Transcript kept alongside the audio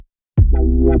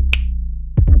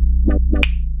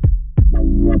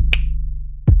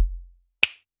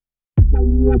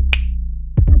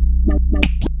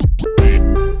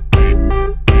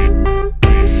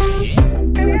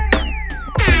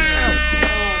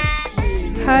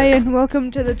Hi, and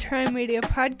welcome to the TriMedia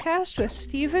podcast with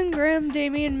Stephen, Graham,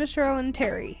 Damien, Mr. L, and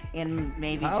Terry. And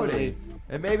maybe Howdy. Julie.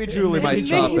 And maybe Julie might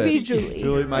stop Maybe in.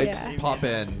 Julie. might pop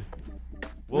in.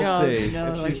 We'll see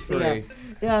if she's free.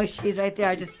 No, she's right there.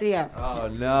 I just see her. Oh,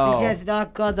 She no. just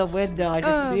knocked on the window. I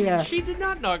just see her. She did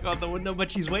not knock on the window,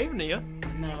 but she's waving to you.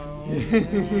 No.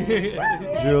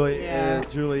 Julie Yeah.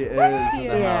 is in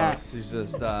the Yeah. house. She's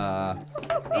just In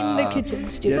the kitchen in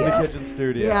studio. the kitchen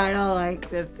studio. Yeah, I don't like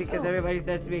this because everybody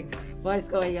says to me, what's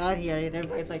going on here? And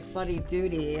everybody's like funny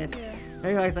duty. And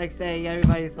everybody's like saying,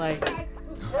 everybody's like,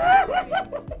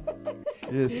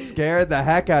 You just scared the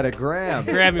heck out of Graham.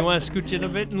 Graham, you want to scooch in a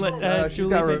bit and let She's Julie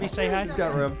got room. maybe say hi? She's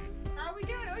got room. How are we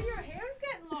doing? Oh, your hair's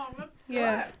getting long. Let's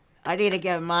Yeah. I need to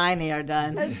get mine hair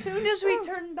done. As soon as we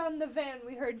turned on the van,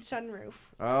 we heard sunroof.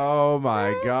 Oh,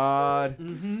 my God.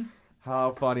 Mm-hmm.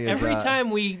 How funny is Every that? time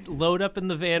we load up in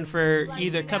the van for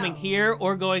either coming here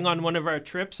or going on one of our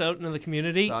trips out into the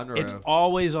community, Sunroof. it's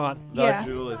always on. Not Yeah.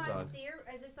 Julie's Is son.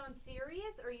 this on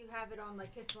Sirius or you have it on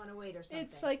like Kiss 108 or something?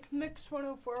 It's like Mix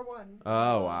 104.1.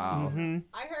 Oh, wow. Mm-hmm.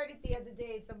 I heard it the other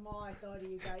day at the mall. I thought of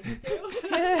you guys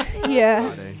too. Yeah.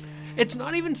 Funny. It's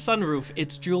not even sunroof;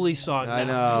 it's Julie's song. I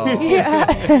now. know. Yeah.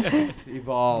 It's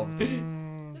evolved.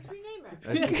 Just rename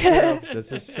her. This is true.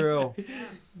 This is true.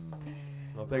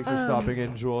 Well, thanks for stopping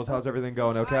in, Jules. How's everything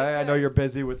going? Okay, I know you're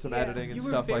busy with some editing and You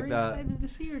stuff were like very that. excited to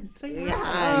see her. Say Yeah.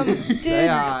 hi. Say Did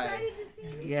hi.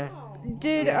 Yeah.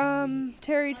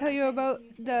 Terry tell you about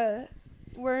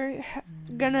we're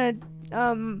gonna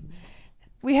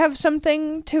we have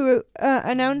something to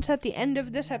announce at the end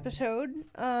of this episode.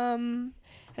 And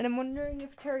I'm wondering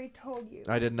if Terry told you.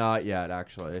 I did not yet,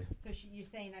 actually. So you're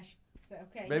saying I should. So,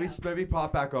 okay. Maybe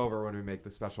pop back over when we make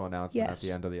the special announcement at Yes.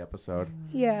 the end of the episode.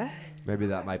 Yeah. Maybe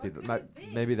that might be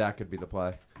maybe that could be the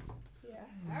play. Yeah.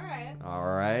 All right. All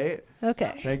right.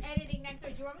 Okay. Thank. Editing next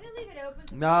door. Do you want me to leave it open?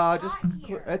 'Cause No, it's just hot in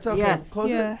here. it's okay. Yes.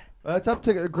 Close Yeah. it. It's up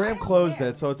to Graham. I don't Closed care.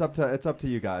 it, so it's up to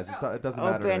you guys. It doesn't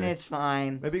matter. To Open me. is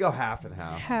fine. Maybe go half and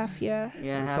half. Half, yeah.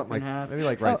 Yeah, half Something and like half. maybe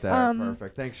like right Oh, there.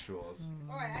 Perfect. Thanks, Jules.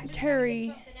 All right. I just Terry.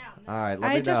 gotta get something out. All right.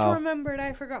 Let I me just know. remembered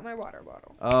I forgot my water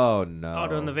bottle. Oh no.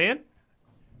 Out on the van?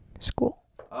 School.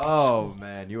 Oh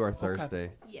man, you are thirsty.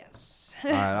 Yes.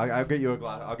 All right, I'll get you a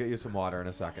glass. I'll get you some water in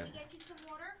a second. Can I get you some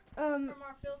water Um. from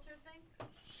our filter thing?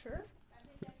 Sure.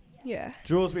 Yeah.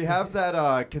 Jules, we have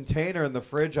that container in the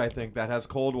fridge, I think, that has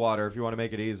cold water if you want to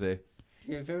make it easy.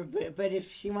 But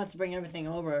if she wants to bring everything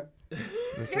over,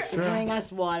 This is true. bring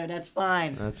us water, that's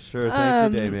fine. That's true.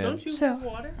 Thank you, Damien. Don't you So- have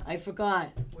water? I forgot.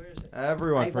 Where is it?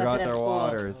 Everyone I forgot left it at their school.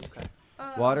 waters. Okay.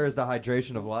 Water is the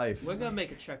hydration of life. We're gonna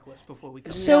make a checklist before we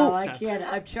come. So- No, I can't.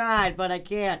 I've tried, but I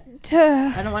can't.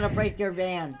 I don't want to break your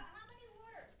van.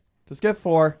 Just get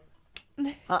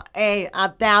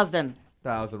 1,000.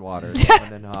 4,000 waters,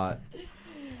 coming in hot.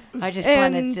 I just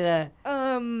And, wanted to.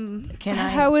 Can I?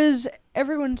 How is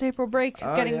everyone's April break?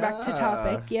 Oh, Getting back to yeah.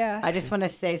 topic. Yeah. I just want to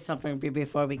say something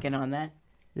before we get on that.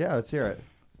 Yeah, let's hear it.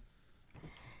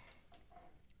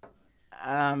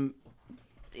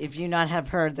 If you not have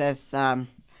heard this,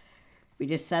 we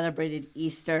just celebrated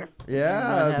Easter.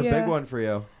 Yeah, that's a Yeah. big one for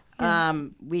you.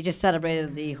 We just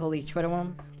celebrated the Holy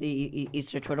Triduum, the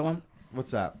Easter Triduum.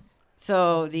 What's that?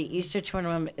 So the Easter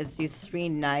Triduum is these 3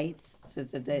 nights. So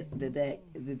the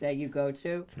day you go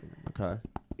to Okay.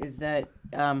 is that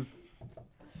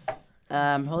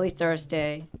Holy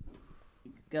Thursday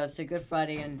goes to Good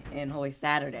Friday and Holy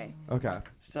Saturday. Okay.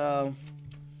 So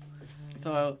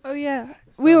Oh yeah.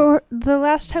 We were the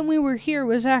last time we were here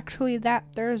was actually that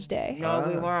Thursday. no,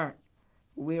 we weren't.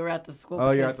 We were at the school.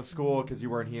 Oh, you're at the because- school because you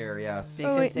weren't here. Yes.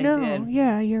 Because Oh wait, they no. did.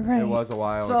 Yeah, you're right. It was a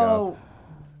while ago.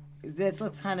 So this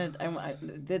looks kind of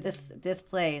this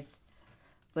place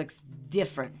looks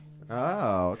different.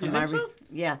 Oh, okay. You think so?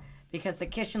 Yeah, because the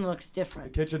kitchen looks The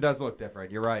different. kitchen does look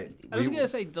different. You're right. I was gonna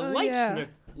say the Oh, lights yeah.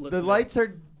 look The good. lights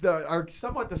are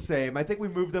somewhat the same. I think we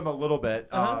moved them a little bit.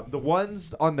 Uh-huh. The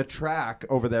ones on the track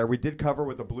over there, we did cover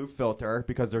with a blue filter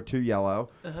because they're too yellow.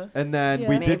 Uh-huh. And then Yeah.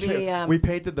 we did Maybe, we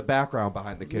painted the background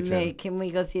behind the kitchen. May, can we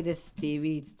go see this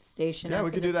TV station? Yeah, we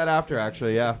after could do this? that after.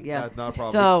 Actually, yeah, Yeah. Not a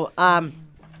problem. So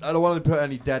I don't want to put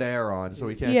any dead air on, so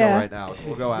we can't Yeah. go right now. So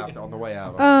we'll go after on the way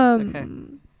out.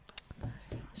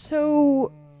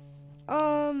 So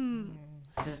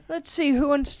let's see who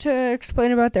wants to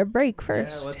explain about their break Yeah,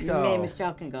 first. let's May go.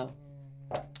 Mr. can go.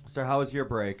 So, how was your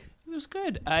break? It was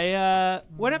good. I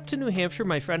went up to New Hampshire.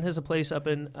 My friend has a place up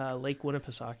in Lake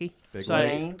Winnipesaukee. Big So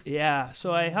lake.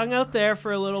 so I hung out there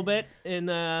for a little bit, and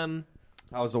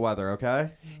How was the weather?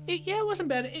 Okay. it wasn't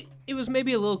bad. It was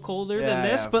maybe a little colder Yeah, than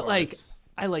this, yeah, of but like course.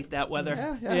 I like that weather.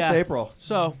 Yeah, it's April.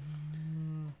 So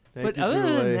But you, other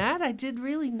Julie. than that, I did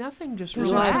really nothing. Just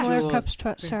Those Relax. are similar Jules. cups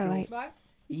to Starlight. What?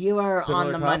 You are Similar on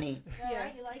the cups? money. Yeah.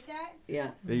 You like that?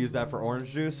 Yeah. They use that for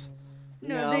orange juice?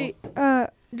 No, they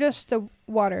just the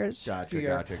waters. Gotcha.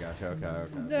 Okay.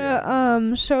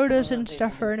 The sodas and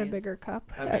stuff are in a bigger cup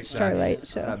That at makes Starlight. sense.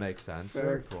 So That makes sense.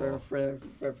 For, Very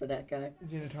cool. for that guy.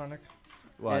 Gin and tonic.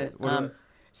 What? What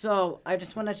So I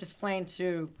just want to explain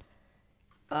to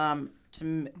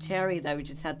Terry that we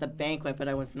just had the banquet, but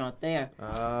I was not there. I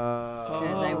was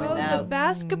oh, the out.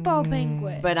 basketball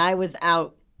banquet. But I was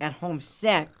out at home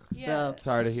sick. Yeah.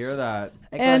 Sorry to hear that.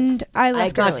 And I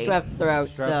left got early. strep throat.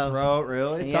 Strep so throat,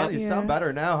 really? Yeah. You sound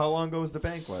better now. How long ago was the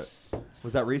banquet?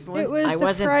 Was that recently? It was I the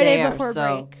wasn't Friday there, before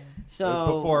so- break. So It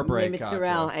was before break, Mr. gotcha.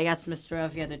 L, I asked Mr. L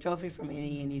if he had the trophy for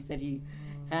me, and he said he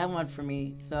had one for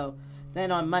me. So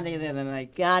then on Monday, then I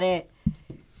got it.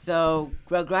 So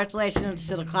congratulations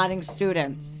to the Cotting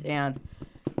students and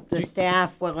the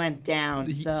staff went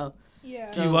down. So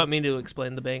Yeah. Do you want me to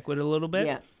explain the banquet a little bit?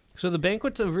 yeah, So the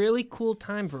banquet's a really cool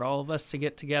time for all of us to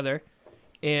get together.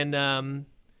 And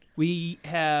we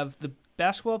have the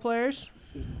basketball players,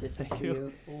 this is Thank for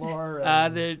you. you. Laura.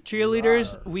 the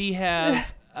cheerleaders. We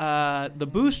have the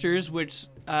boosters, which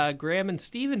Graham and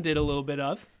Steven did a little bit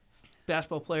of.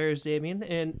 Basketball players, Damien.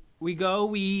 And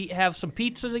we have some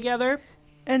pizza together.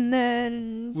 And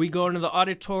then We go into the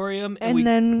auditorium.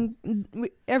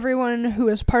 everyone who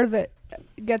is part of it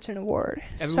gets an award.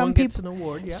 Everyone gets an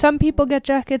award, yeah. Some people get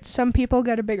jackets. Some people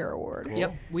get a bigger award. Cool.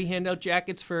 Yep, we hand out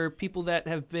jackets for people that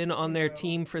have been on their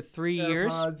team for 3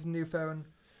 years. AirPods, new phone.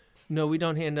 No, we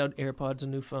don't hand out AirPods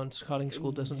and new phones. Cotting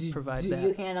School doesn't Do provide you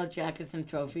that. hand out jackets and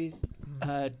trophies?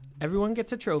 Everyone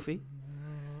gets a trophy.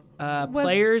 What-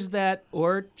 Players that,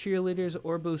 or cheerleaders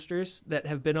or boosters that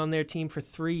have been on their team for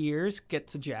 3 years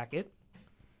gets a jacket.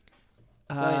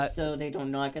 So they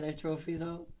don't not get a trophy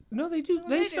though. No, they do. No,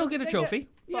 They they still do. get a They trophy.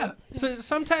 Yeah. both. So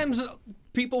sometimes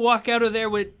people walk out of there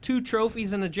with 2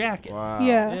 trophies and a jacket. Wow.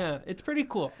 Yeah. Yeah, it's pretty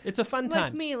cool. It's a fun Like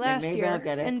time. me last maybe year, I'll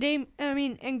get it.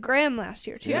 and Graham last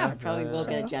year too. Yeah. I probably will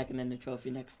get a So- jacket and a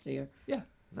trophy next year.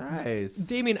 Nice.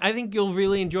 Damien, I think you'll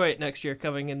really enjoy it next year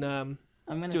coming and I'm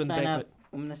gonna doing the sign banquet. up.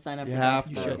 I'm gonna sign up. You for have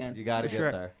next to. year again. You got to get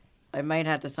Sure. there. I might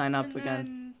have to sign up And again.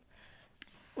 then,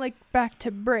 like back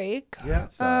to break. Yeah.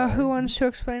 Who wants to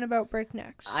explain about break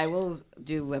next? I will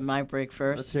do my break Let's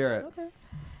first. hear it. Okay.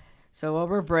 So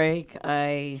over break,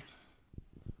 I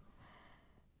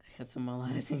had a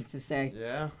lot of things to say.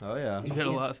 Yeah. Oh yeah. you did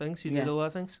a lot of things. You did Yeah. a lot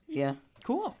of things. Yeah,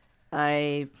 Cool.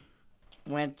 I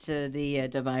went to the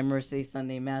Divine Mercy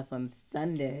Sunday Mass on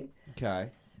Sunday, Okay.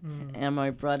 and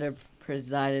my brother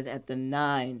presided at the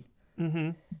 9. Mm-hmm.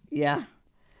 Yeah.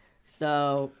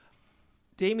 So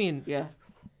Damien, yeah,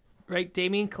 right?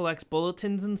 Damien collects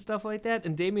bulletins and stuff like that,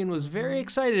 and Damien was very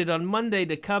excited on Monday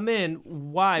to come in.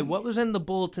 Why? What was in the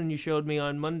bulletin you showed me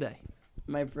on Monday?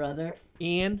 my brother,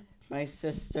 Ian? my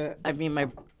sister.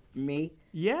 Me.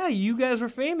 Yeah, you guys were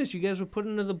famous. You guys were put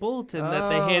into the bulletin that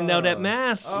they hand out at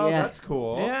Mass. Oh, Yeah. that's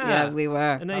cool. Yeah. Yeah, we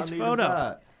were. A nice How neat photo. Is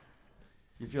that?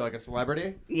 You feel like a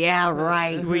celebrity? Yeah,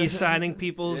 right. Were you signing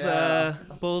people's Yeah.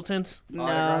 Bulletins? No.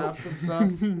 Autographs and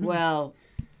stuff? well,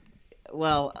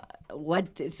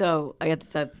 what? So I got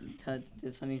to tell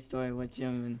this funny story. What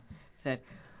Jim said.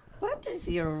 What does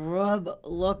your room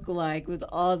look like with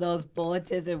all those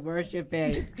bulletins and worship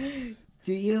aids?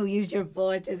 Do you use your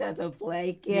bulletins as a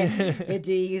blanket? And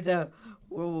do you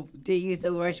use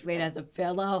the worship aid as a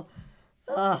pillow?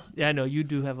 Oh, Yeah, I know. You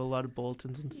do have a lot of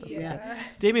bulletins and stuff. yeah.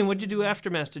 Damien, what'd you do after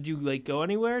Mass? Did you, go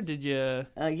anywhere? Did you,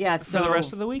 Yeah. for So the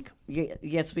rest of the week?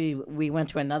 yes, we went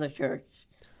to another church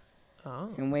Oh.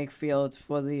 in Wakefield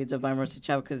for the Divine Mercy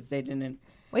Chapel because they didn't.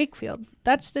 Wakefield.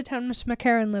 That's the town Miss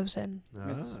McCarran lives in. Oh,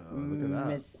 look at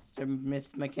that.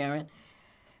 Miss McCarran.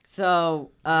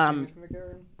 So,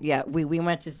 yeah, we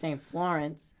went to St.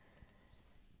 Florence.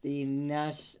 The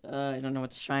I don't know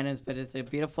what the shrine is, but it's a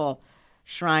beautiful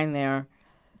shrine there.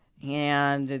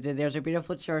 And there's a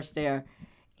beautiful church there.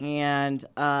 And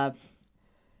I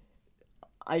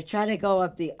tried to go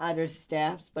up the other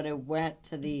steps, but I went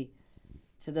to the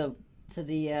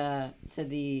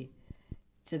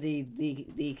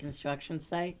construction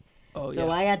site. Oh, So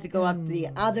yeah. I had to go up the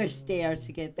other stairs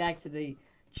to get back to the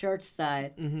church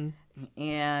side. Mm-hmm.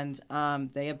 And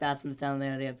they have bathrooms down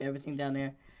there. They have everything down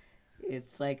there.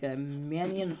 It's like a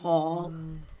Mannion Hall.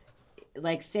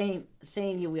 Like St.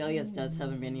 Euelius does have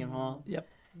a Mannion Hall. Yep.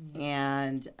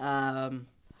 And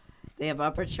they have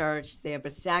upper church. They have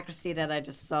a sacristy that I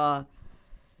just saw.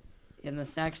 And the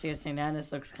sacristy of St.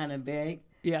 Anna's looks kind of big.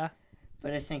 Yeah.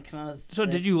 But I think So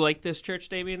did you like this church,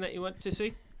 Damien, that you went to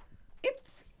see?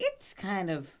 It's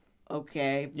kind of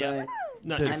okay, but Yeah.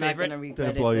 Not Did- your I'm not favorite? gonna regret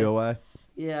Didn't it. blow you away?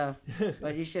 Yeah,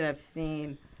 but you should have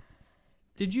seen.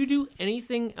 Did you do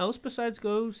anything else besides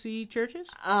go see churches?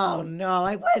 Oh no,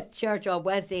 I was church on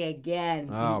Wednesday again.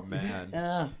 Oh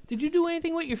man. Did you do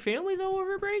anything with your family though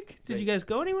over break? Did you guys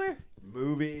go anywhere?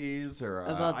 Movies or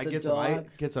About I the get dog.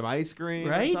 some ice cream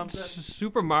or Right? something.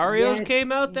 Super Mario's Yes,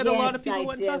 came out that a lot of yes, people I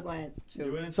went did and saw. went to-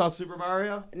 You went and saw Super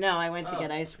Mario? No, I went to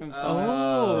get ice cream.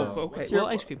 Oh, okay. What's your- Well,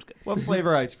 ice cream's good. What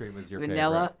flavor ice cream is your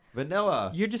Vanilla. favorite?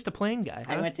 Vanilla. You're just a plain guy,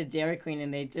 huh? I went to Dairy Queen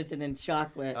and they did it in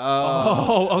chocolate.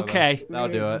 Oh, okay. That'll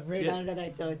do it. Right Yes. on that I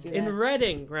told you In that.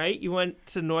 Reading, right? You went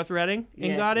to North Reading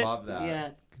and Yeah. got it? Love that. Yeah.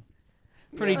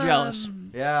 Pretty jealous.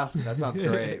 Yeah, that sounds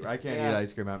great. I can't Yeah. eat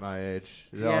ice cream at my age.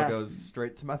 It Yeah. all goes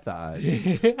straight to my thighs.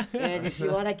 And if you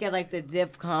want to get like the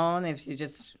dip cone, if you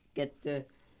just get you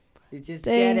just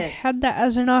They get it. had that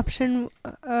as an option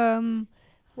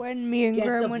when me and Get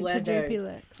Graham the went to Blizzard. JP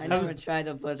Licks. I never tried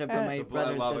a blizzard, but my I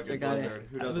brother love and a sister good got blizzard. it.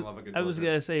 Who doesn't love a good I was blizzard?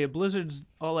 going to say, a blizzard's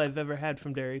all I've ever had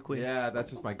from Dairy Queen. Yeah,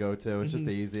 that's just my go-to. It's just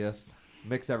the easiest.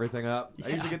 Mix everything up. I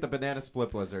usually get the banana split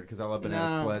blizzard because I love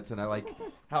banana No. splits and I like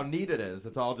how neat it is.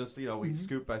 It's all just, we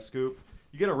scoop by scoop.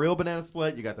 You get a real banana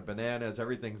split, you got the bananas,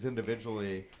 everything's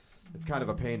individually. It's kind of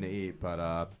a pain to eat,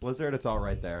 but blizzard, it's all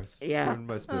right there. Yeah. Spoon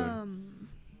by spoon.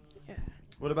 Yeah.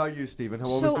 What about you, Stephen?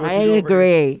 So- what'd I you do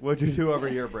agree. What'd you do over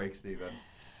your break, Stephen?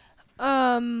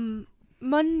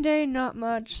 Monday, not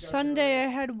much. Sunday, I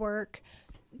had work.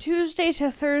 Tuesday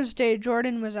to Thursday,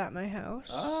 Jordan was at my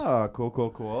house. Oh,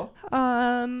 cool.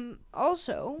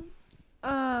 Also,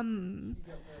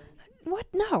 what?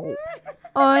 No.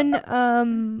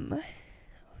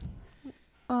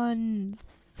 On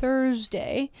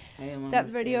Thursday, that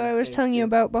video I was telling you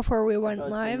about before we went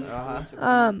live.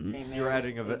 You were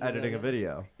editing a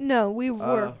video. No, we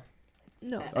were.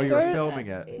 No. Oh, you were filming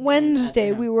it.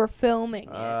 Wednesday, we were filming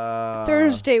it.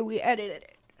 Thursday, we edited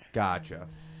it. Gotcha.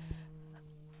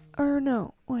 Or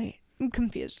no, wait, I'm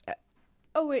confused.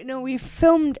 Oh wait, no, we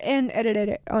filmed and edited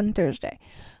it on Thursday.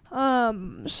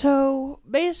 So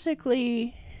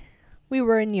basically, we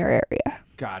were in your area.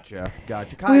 Gotcha.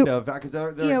 Kind of, because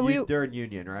they're in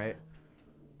Union, right?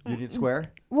 Union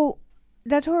Square. Well,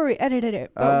 that's where we edited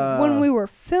it. But when we were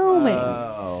filming,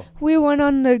 Oh. we went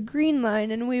on the Green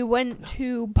Line and we went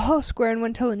to Ball Square and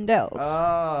went to Lindell's.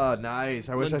 Oh, nice.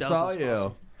 I wish I Lindell's saw is you.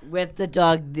 awesome. With the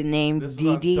dog named This was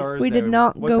on Dee Dee. Thursday. We did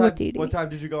not What go time- with Dee Dee. What time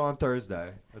did you go on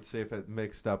Thursday? Let's see if it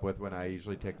mixed up with when I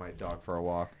usually take my dog for a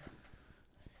walk.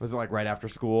 Was it like right after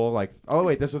school? Like, oh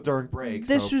wait, this was during break.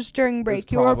 This so was during break.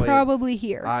 this You were probably- probably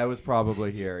here. I was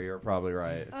probably here. You're probably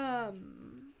right.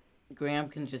 Graham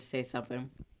can just say something.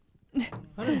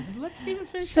 Let's even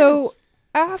finish So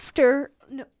after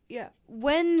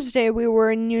Wednesday we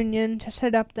were in Union to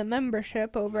set up the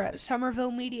membership over at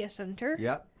Somerville Media Center,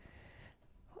 Yep.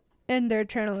 and their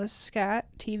channel is Scat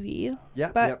TV.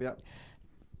 Yep. But- Yep.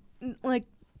 Like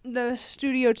the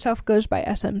studio itself goes by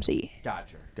SMC.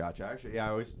 Gotcha. Actually, yeah, I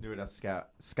always knew it as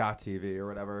Scott TV or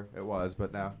whatever it was,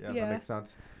 but now, that Yeah. makes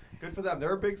sense. Good for them.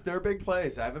 They're a big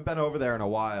place. I haven't been over there in a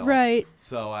while, Right.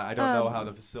 So I don't know how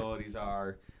the facilities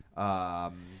are.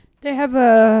 They have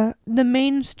the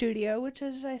main studio, which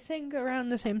is I think around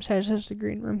the same size as the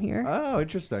green room here. Oh,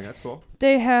 interesting. That's cool.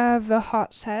 They have a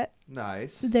hot set.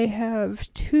 Nice. They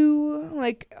have two,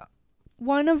 like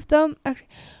one of them actually.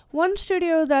 One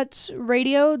studio that's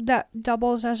radio that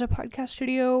doubles as a podcast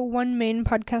studio, one main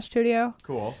podcast studio.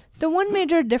 Cool. The one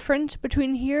major difference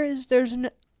between here is there's no,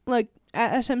 like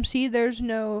at SMC there's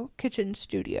no kitchen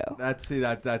studio. That definitely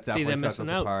they're sets missing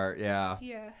us out. apart. Yeah.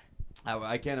 Yeah.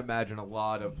 I can't imagine a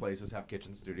lot of places have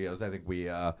kitchen studios. I think we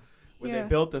when they Yeah.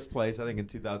 built this place, I think in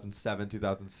 2007,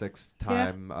 2006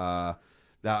 time,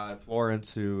 that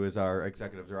Florence, who is our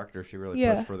executive director, she really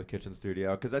Yeah. pushed for the kitchen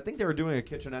studio because I think they were doing a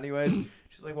kitchen anyways.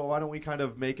 She's like, well, why don't we kind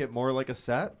of make it more like a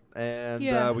set and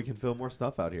Yeah. we can film more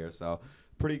stuff out here. So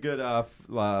pretty good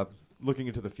looking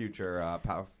into the future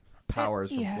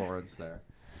powers from Yeah. Florence there.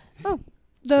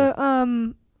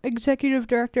 The executive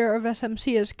director of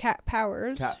SMC is Kat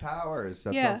Powers. Cat Powers.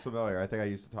 That Yeah. sounds familiar. I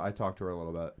think I talked to her a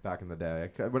little bit back in the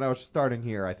day. When I was starting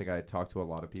here, I think I talked to a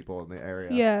lot of people in the area.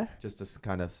 Yeah. Just to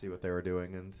kind of see what they were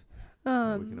doing, and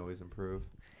we can always improve.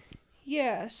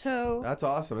 Yeah, so That's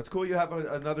awesome. It's cool you have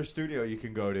another studio you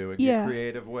can go to and Yeah. get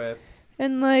creative with,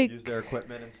 and like use their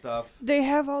equipment and stuff. they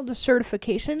have all the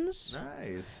certifications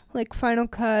Nice. like Final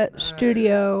Cut, Nice.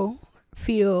 Studio,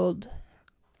 Field,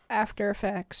 After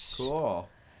Effects. Cool.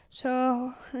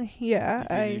 So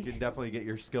yeah, You can definitely get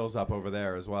your skills up over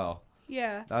there as well.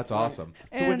 yeah. That's awesome.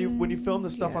 So when you And, filmed the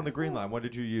stuff yeah. on the Green Line, what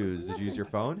did you use? Did you use your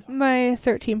phone? My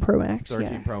 13 Pro Max.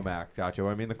 13 Yeah. Pro Max. Gotcha.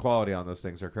 I mean, the quality on those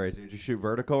things are crazy. Did you shoot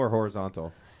vertical or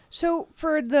horizontal? So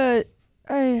for the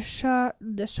I shot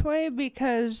this way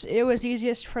because it was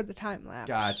easiest for the time lapse.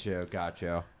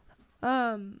 Gotcha.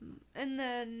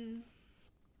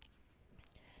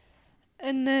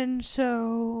 And then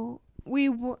so we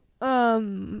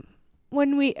when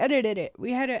we edited it,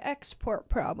 we had an export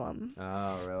problem.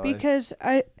 Oh, really? Because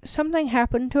something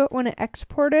happened to it when it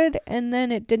exported, and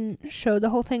then it didn't show the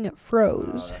whole thing. It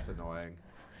froze. Oh, that's annoying.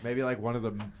 Maybe like one of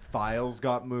the files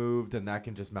got moved, and that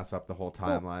can just mess up the whole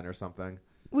timeline or something.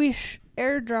 We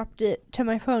airdropped it to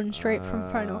my phone straight from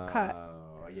Final Cut.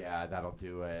 Oh, yeah, that'll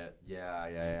do it.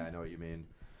 Yeah, I know what you mean.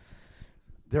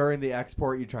 During the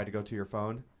export, you tried to go to your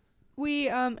phone? We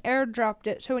airdropped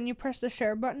it, so when you press the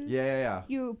share button, Yeah.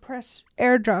 you press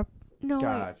airdrop. No,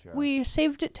 Gotcha. wait. We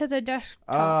saved it to the desktop.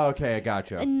 Oh, okay,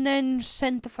 gotcha. And then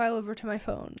sent the file over to my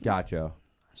phone. Gotcha.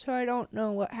 So I don't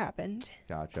know what happened.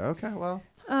 Gotcha. Okay, well,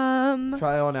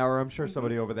 trial and error. I'm sure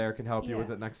somebody over there can help you with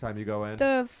it next time you go in.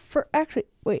 Actually,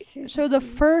 wait. So the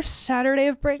first Saturday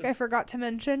of break, I forgot to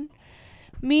mention,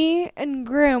 me and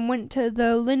Graham went to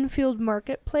the Linfield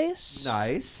Marketplace.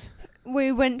 Nice.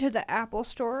 We went to the Apple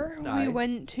Store. Nice. We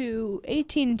went to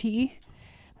AT&T.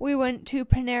 We went to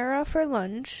Panera for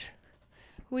lunch.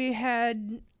 We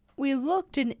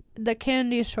looked in the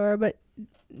candy store, but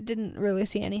didn't really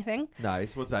see anything.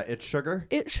 Nice. What's that? It's Sugar?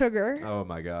 It's Sugar. Oh,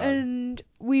 my God. And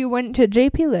we went to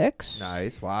JP Licks.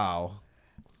 Nice. Wow.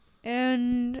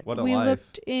 And What a we life.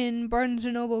 looked in Barnes &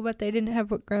 Noble, but they didn't have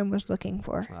what Graham was looking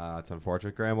for. It's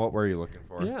unfortunate. Graham, what were you looking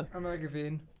for? Yeah. A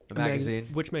magazine. The magazine?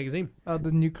 Which magazine?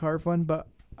 The new Carve one, but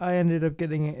I ended up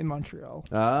getting it in Montreal.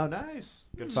 Oh, nice.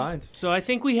 Good find. So I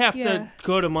think we have Yeah. to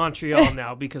go to Montreal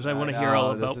now because I want to hear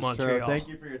all know, this about is true. Montreal. Thank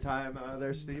you for your time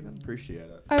there, Stephen. Appreciate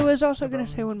it. I was also going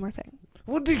to say one more thing.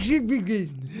 What did she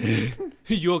begin?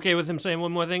 You okay with him saying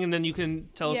one more thing, and then you can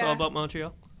tell us all Yeah. about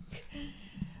Montreal?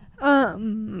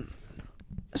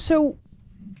 So,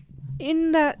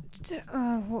 in that,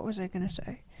 what was I going to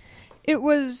say? It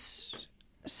was,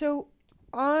 so,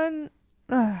 on,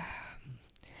 oh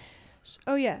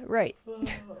yeah, right.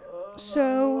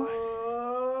 So,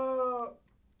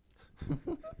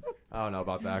 I don't know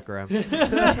about that, Graham. I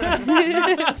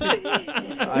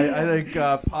think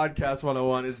Podcast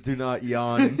 101 is do not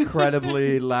yawn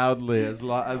incredibly loudly, as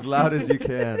loud as you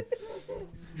can.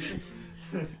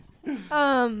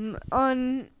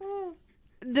 On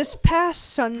this past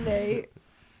Sunday,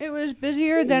 it was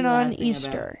busier than on laughing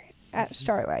Easter at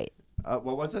Starlight.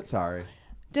 What was it? Sorry.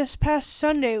 This past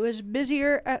Sunday was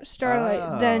busier at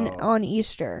Starlight than Oh. on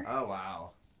Easter. Oh,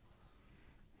 wow.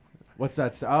 What's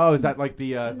that? Oh, is that like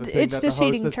the thing It's that the host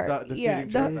seating is- chart. The Yeah,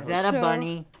 seating chart Is that that hosts- a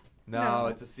bunny? No, No.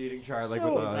 it's a seating chart, like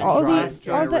So with all a the- giant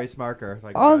all erase marker.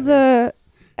 Like All down here.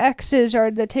 the X's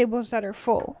are the tables that are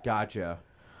full. Gotcha.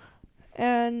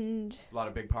 And A lot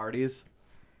of big parties.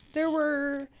 there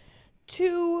were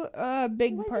two big Why did you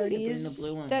bring the parties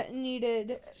blue one? that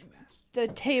needed the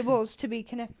tables to be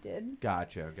connected.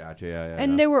 Gotcha. Yeah.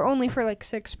 And they were only for like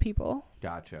 6 people.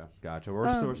 Gotcha.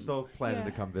 We're still planning to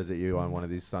yeah. come visit you on one of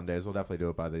these Sundays. We'll definitely do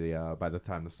it by the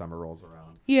time the summer rolls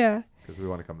around, Yeah. because we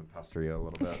want to come and pester you a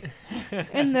little bit.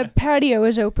 And the patio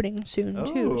is opening soon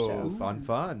too. Oh, So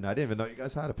fun! I didn't even know you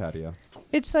guys had a patio.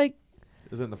 it's like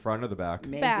Is it in the front or the back?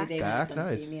 Maybe Back. they Back, went to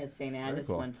nice. see me at St. Very Agnes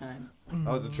cool. one time. I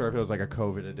wasn't sure if it was like a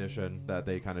COVID edition that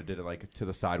they kind of did it like to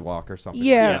the sidewalk or something.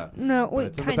 yeah, like that. no But wait,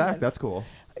 it's in the kind back. of. That's cool.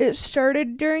 It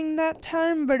started during that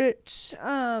time, but it's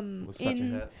It was such a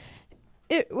hit.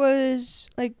 it was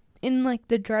like in like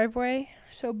the driveway.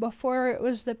 So before it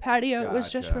was the patio, it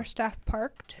was just Gotcha. where staff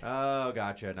parked. Oh,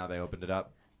 gotcha. Now they opened it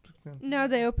up. Now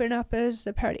they open up as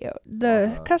the patio.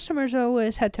 The customers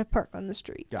always had to park on the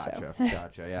street. Gotcha. So.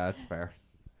 Gotcha. Yeah, that's fair.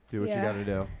 Do what you Yeah. got to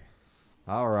do.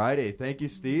 All righty. Thank you,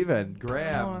 Steven.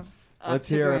 Graham. Up Let's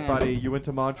to hear Graham. it, buddy. You went to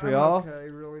I'm Montreal.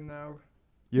 okay, really now.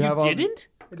 You have all- didn't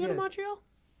I go to did. Montreal?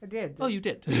 I did. Oh, you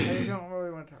did. I don't really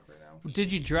want to talk right now.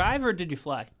 Did you drive or did you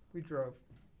fly? We drove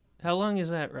How long is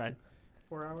that ride?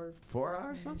 4 hours. 4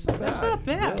 hours? Not so bad. That's not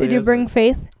bad. Really Did you isn't. bring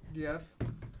Faith? Yeah.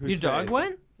 Whose Your dog faith?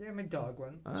 went? Yeah, my dog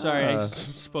went. Sorry, I Ah.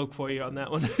 spoke for you on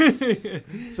that one.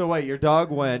 So wait, your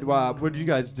dog went. Wow, what did you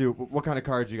guys do? What kind of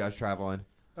car did you guys travel in?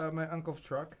 My uncle's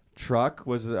truck. Truck?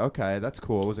 Was it okay? That's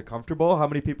cool. Was it comfortable? How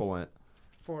many people went?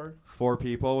 4. 4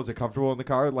 people. Was it comfortable in the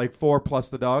car? Like 4 plus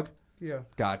the dog? Yeah.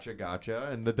 Gotcha.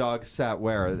 And the dog sat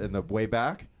where? In the way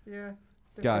back? Yeah.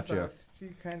 Gotcha. She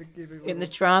kind of gave it. In the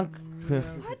trunk.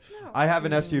 I have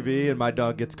an SUV and my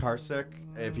dog gets car sick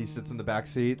if he sits in the back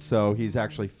seat, so he's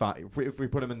actually fine. If we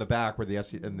put him in the back where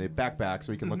in the backpack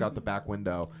so he can look out the back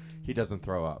window, he doesn't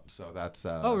throw up. So that's.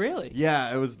 Oh, really?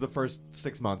 Yeah, it was the first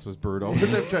 6 months was brutal.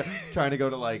 With him trying to go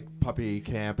to like puppy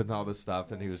camp and all this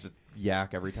stuff, and he was just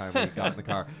yak every time we got in the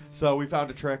car. So we found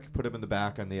a trick, put him in the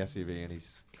back on the SUV, and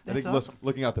he's. I think awesome.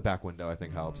 looking out the back window, I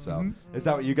think helps. So is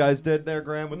that what you guys did there,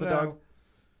 Graham, with the dog?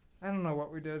 I don't know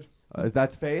what we did.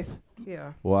 That's Faith.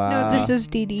 Yeah. Wow. No, this is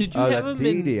Dee Dee. Did you Oh, have that's him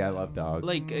in Dee Dee. I love dogs.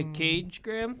 like a cage,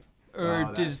 Graham, or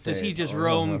Oh, that's does he Faith. just Oh,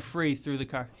 roam no. free through the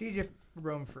car? She just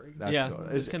roam free. That's yeah, cool.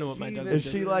 that's kind of what my dog Is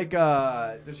did. she like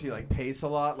does she like pace a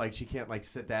lot? Like she can't like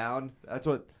sit down? That's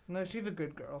what No, she's a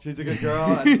good girl. she's a good girl.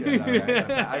 That's good. All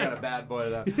right. I got a bad boy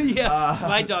though. Yeah,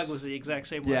 my dog was the exact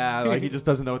same way. Yeah, like he just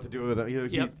doesn't know what to do with it.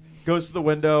 He goes to the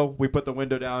window. We put the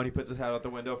window down. He puts his head out the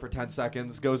window for 10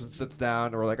 seconds, goes and sits down.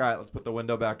 And we're like, all right, let's put the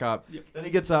window back up. Yep. Then he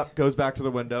gets up, goes back to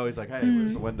the window. He's like, hey,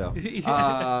 where's the window?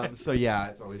 Yeah. So yeah,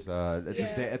 it's always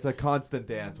it's a constant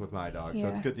dance with my dog. So Yeah.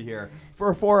 it's good to hear for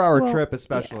a 4-hour Well, trip,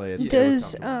 especially. It's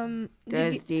Does comfortable.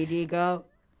 Does Dee Dee go?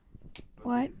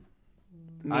 what?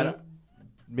 Me? I don't-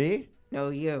 me? No,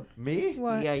 you. Me?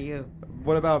 What? Yeah, you.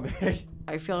 What about me?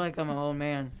 I feel like I'm an old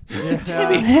man.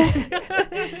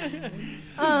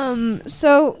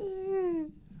 So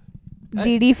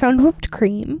Dee Dee found whipped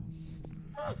cream.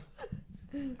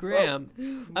 Graham,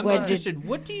 I'm What did- interested.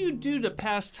 What do you do to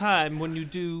pass time when you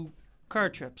do car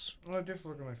trips? Well, just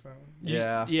look at my phone.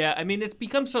 Yeah. Yeah, I mean, it's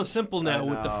become so simple now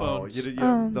with the I know.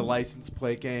 phones. The license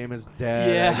plate game is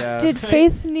dead. Yeah. I guess. Did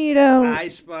Faith need a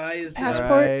Spies. passport?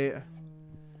 Right.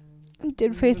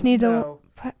 Did Faith need a No.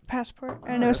 passport?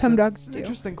 I know That's some a- dogs that's an do.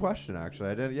 interesting question, actually.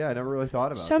 I never really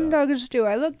thought about Some that. dogs do.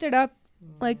 I looked it up.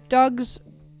 Like dogs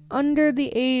under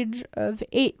the age of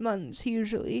 8 months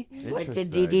usually. What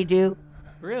did Dee Dee do?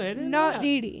 Really? I didn't know Not that.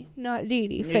 Dee Dee. Not Dee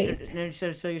Dee. Faith. No,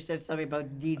 so you said something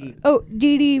about Dee Dee. Oh,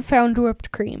 Dee Dee found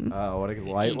whipped cream. Oh, what a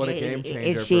game changer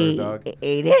If for a she dog.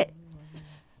 ate it?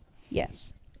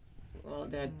 Yes. Oh,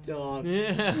 that dog.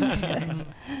 Yeah.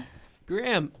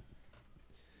 Graham,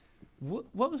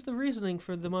 what was the reasoning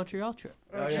for the Montreal trip?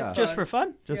 Oh, yeah. Just for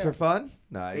fun? Just Yeah. for fun?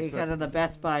 Nice. Because of the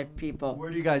Best Buy people. Where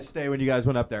do you guys stay when you guys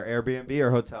went up there? Airbnb or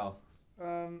hotel?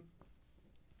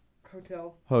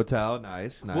 Hotel. Hotel.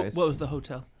 Nice. Nice. What was the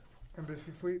hotel?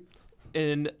 Embassy Suite.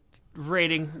 And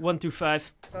rating 1 through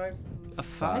 5? 5. A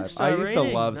Five. 5-star I rating. used to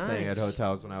love staying Nice. at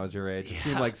hotels when I was your age. It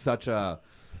seemed Yeah. like such a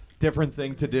different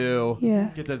thing to do.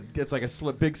 Yeah. It's like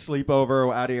a big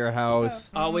sleepover out of your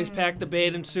house. Always pack the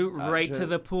bathing suit right to just-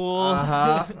 the pool.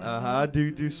 Uh-huh.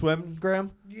 Do you swim,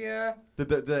 Graham? Yeah.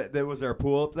 Was there a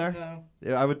pool up there? No.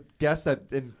 Yeah, I would guess that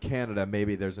in Canada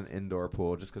maybe there's an indoor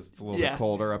pool just because it's a little Yeah. bit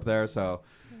colder up there. So,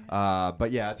 but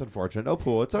yeah, it's unfortunate. No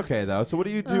pool. It's okay though. So what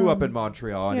do you do up in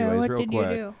Montreal, Yeah, anyways, what real did quick?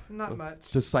 you do? Not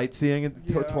much. Just sightseeing and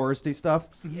Yeah. touristy stuff.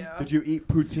 Yeah. Did you eat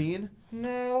poutine?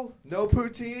 No. No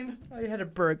poutine. I had a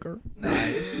burger.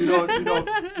 Nice. Do you know?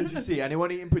 Did you see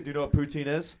anyone eating? Do you know what poutine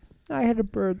is? I had a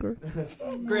burger.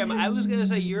 Graham, I was going to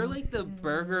say, you're like the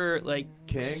burger, like...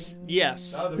 King.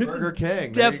 Yes. Oh, the Burger King. There you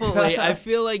go. Definitely. I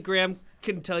feel like Graham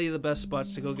can tell you the best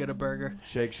spots to go get a burger.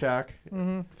 Shake Shack.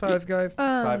 Mm-hmm. Five Guys.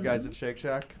 Five Guys at Shake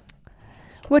Shack.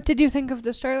 What did you think of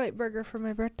the Starlight Burger for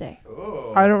my birthday?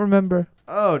 Oh. I don't remember.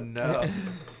 Oh no.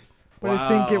 But I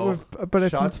think it Wow. was. But I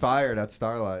Shots think. fired at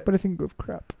Starlight. But I think it was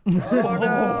crap. Oh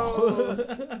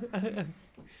no.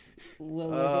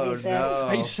 Oh no.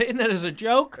 Are you saying that as a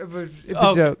joke? It's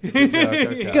Oh. a joke.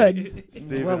 Okay. Good.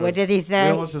 Steven What was- did he We say?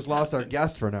 almost just lost our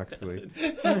guest for next week.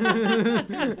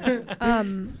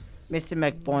 Mr.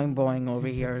 McBoing Boing over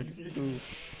here.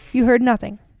 You heard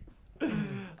nothing.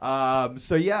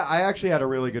 So yeah, I actually had a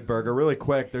really good burger. Really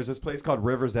quick. There's this place called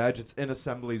River's Edge. It's in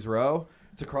Assembly's Row.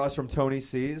 It's across from Tony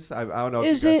C's. I don't know.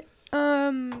 Is if you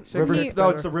it River's, near, no,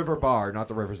 it's the River Bar, not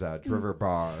the River's Edge. River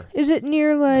Bar. is it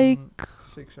near like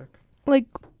Shake Shack.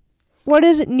 what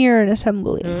is it near an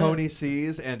assembly? Tony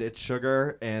C's and It's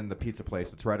Sugar and the pizza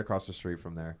place. It's right across the street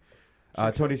from there.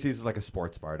 Tony C's is like a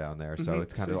sports bar down there, so Mhm.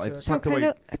 it's kind of Shake it's Shack. So tucked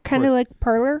away. kind of towards- like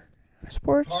parlor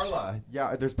sports. Parla.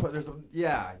 Yeah, there's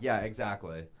yeah,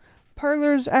 exactly.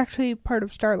 Parlor's actually part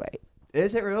of Starlight.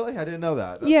 Is it really? I didn't know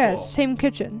that. That's Yeah, cool. same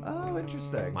kitchen. Oh,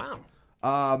 interesting. Wow.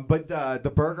 But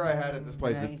the burger I had at this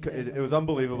place, it was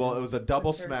unbelievable. It was a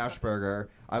double smash burger.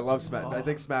 I love smash. I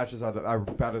think smashes are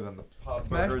better than the pub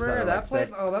Smash burgers. burger. That, are That like place.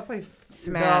 thick. Oh, that place.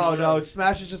 Smash. No,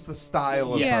 smash is just the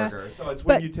style of Yeah. burger. So it's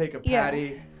when But- you take a yeah.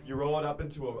 patty, you roll it up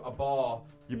into a ball,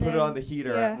 you put it Then- on the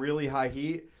heater yeah. at really high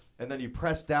heat, and then you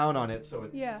press down on it so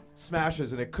it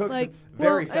smashes and it cooks Like,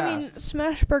 very well, I mean, fast.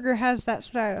 Smash Burger has that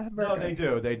style of burger. No, they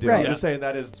do. They do. Right. I'm just saying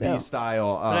that is the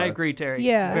style. But I agree, Terry.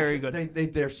 Yeah. Very good.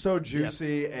 They're so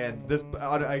juicy, and this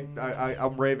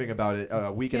I'm raving about it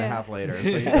a week and a half later, so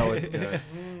you know it's good.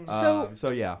 So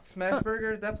yeah. Smash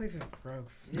Burger, that place is gross.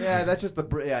 Yeah, that's just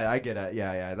I get it.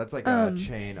 Yeah. That's like a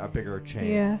chain, a bigger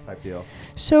chain type deal.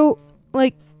 So,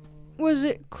 like, was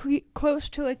it close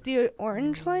to, like, the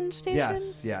Orange Line station?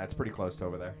 Yes, yeah, it's pretty close to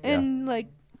over there. And, like,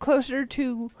 closer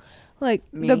to, like,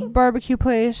 Me? the barbecue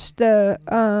place, the,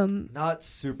 Not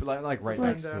super, like right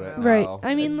next to it. Right. No.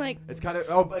 I mean, It's- like, it's kind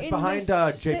of, it's in behind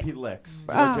the JP Licks.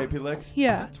 You know JP Licks?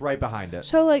 yeah. It's right behind it.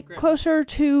 So, like, closer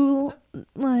to,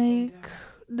 like,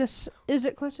 this, is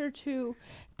it closer to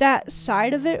that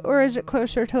side of it, or is it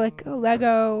closer to, like,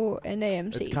 Lego and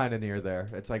AMC? It's kind of near there.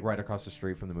 It's like right across the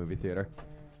street from the movie theater.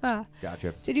 Ah.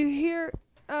 Gotcha. Did you hear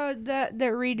that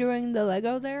they're redoing the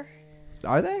Lego there?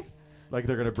 Are they? Like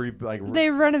they're gonna They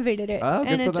renovated it, Oh,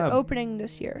 good and for it's them. opening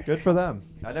this year. Good for them.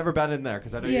 I've never been in there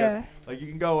because I know Yeah. you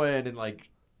can go in and like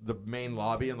the main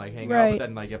lobby and like hang out, Right. but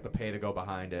then like you have to pay to go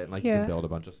behind it and like you Yeah. can build a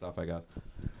bunch of stuff. I guess.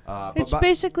 It's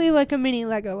basically like a mini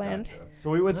Legoland. Gotcha. So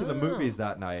we went to the movies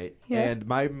that night, Yeah. and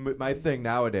my thing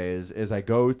nowadays is I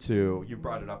go to, you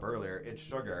brought it up earlier, It's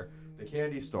Sugar, the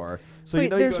candy store. So Wait, you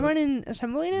know there's you go one to, in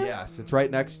Assembly now? Yes, it's right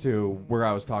next to where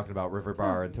I was talking about River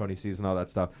Bar and Tony C's and all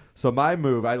that stuff. So my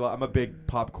move, I'm a big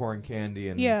popcorn, candy,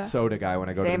 and soda guy when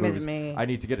I go Same to the as movies. me. I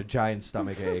need to get a giant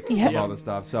stomach ache Yeah. from all the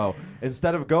stuff. So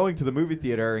instead of going to the movie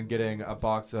theater and getting a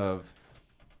box of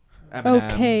M&Ms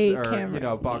Okay, or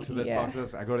Cameron. box of this, Yeah. box of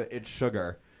this, I go to It's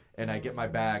Sugar. And I get my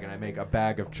bag, and I make a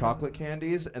bag of chocolate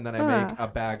candies, and then I make a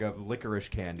bag of licorice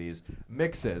candies,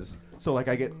 mixes. So, like,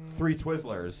 I get 3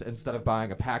 Twizzlers instead of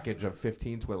buying a package of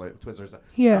 15 Twizzlers. I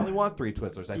Yeah. only want 3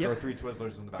 Twizzlers. I throw 3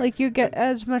 Twizzlers in the bag. Like you get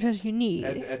as much as you need.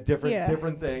 And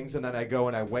different things, and then I go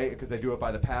and I weigh because they do it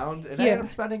by the pound, and I end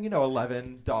up spending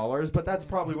 $11, but that's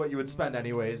probably what you would spend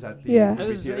anyways at the Yeah. movie I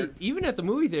was theater. saying, even at the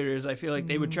movie theaters, I feel like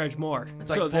they would charge more.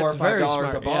 It's so like $4 or that's very $5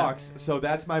 smart, a box. So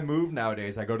that's my move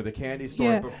nowadays. I go to the candy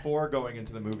store before going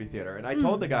into the movie theater. And I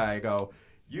told the guy, I go,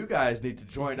 you guys need to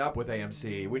join up with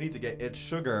AMC. We need to get It's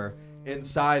Sugar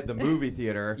inside the movie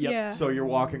theater. Yep. Yeah. So you're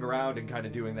walking around and kind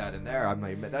of doing that in there. I'm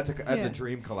like, that's a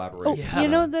dream collaboration. You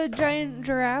know the giant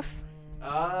giraffe?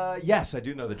 Yes, I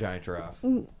do know the giant giraffe.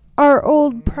 Our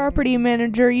old property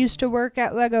manager used to work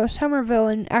at Lego Somerville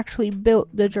and actually built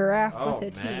the giraffe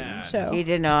with a man. team. So He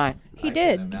did not. he I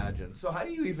did. Can imagine. So how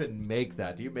do you even make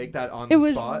that? Do you make that on It the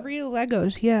was spot? real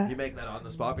Legos, yeah. You make that on the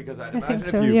spot because I'd I think imagine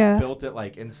so, if you yeah. built it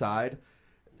like inside,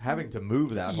 having to move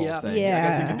that whole Yeah. thing. I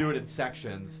guess you Yeah. can do it in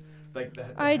sections. Like the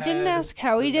I didn't head, ask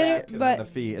how he the did neck, it, and but then the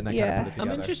feet, and then yeah. kind of put it I'm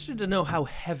together. interested to know how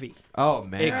heavy Oh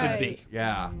man, it could be. Right.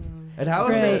 Yeah. And how is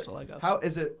Right. it? Legos. How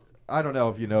is it? I don't know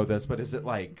if you know this, but is it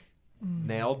like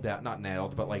nailed down? Not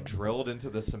nailed, but like drilled into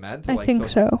the cement. I like, think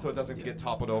so. So it doesn't get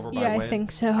toppled over by yeah, wind. I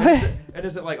think so. And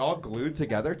is it like all glued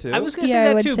together too? I was going to Yeah, I say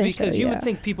that would too say because so, you yeah. would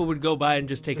think people would go by and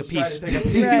just take Just a try piece. to take a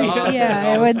piece Right, off, yeah, and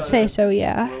all I of a would say sudden so,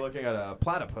 yeah. We're looking at a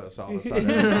platypus all of a sudden,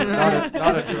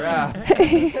 not a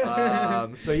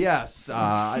giraffe. So yes,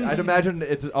 I'd imagine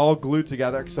it's all glued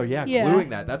together. So yeah, Yeah. gluing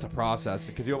that's a process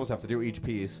because you almost have to do each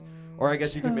piece. Or I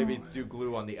guess you can maybe do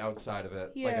glue on the outside of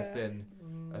it, like a Yeah. thin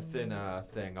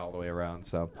thing all the way around.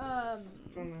 So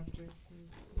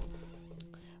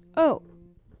Oh,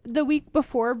 the week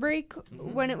before break,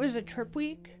 when it was a trip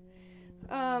week,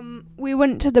 we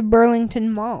went to the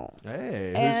Burlington Mall.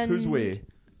 hey, who's we? And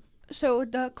So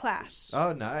the class.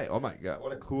 Oh, nice! Oh my God,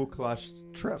 what a cool class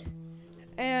trip!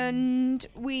 And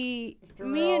me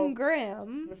and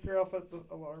Graham. Mr. Alpha, the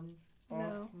alarm.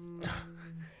 No.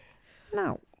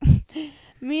 No.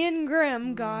 Me and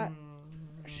Graham got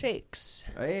shakes.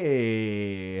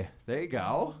 Hey, there you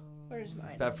go. Where's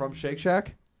mine? Is that from Shake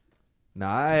Shack?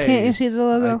 Nice. Can't you see the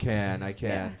logo? I can.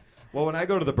 Yeah. Well, when I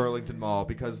go to the Burlington Mall,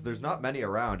 because there's not many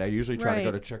around, I usually try to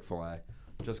go Right. to Chick-fil-A.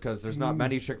 Just because there's not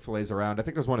many Chick-fil-A's around. I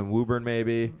think there's one in Woburn,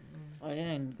 maybe. I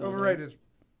didn't go Overrated.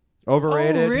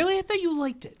 Overrated. Oh, really? I thought you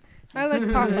liked it. I like there.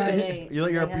 Popeyes. They- You're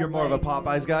they have, more of a like,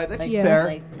 Popeyes guy. That's like, Yeah. fair.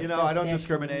 like, You know, I don't fish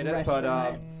discriminate it, but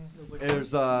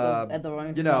there's at the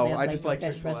Burlington you Mall, know, they have, I like, just the like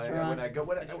fish Chick-fil-A. restaurant.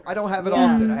 I don't have it Yeah.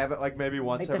 often. I have it like maybe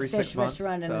once like every the fish 6 months.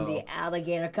 restaurant, and then so. the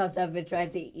alligator comes up and tries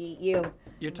to eat you.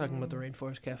 You're talking about the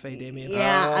Rainforest Cafe, Damien.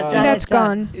 Yeah, I'm trying That's to tell-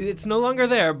 gone. It's no longer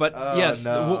there, but Oh, yes,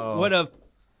 no. what a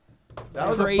That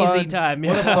was crazy a fun, time.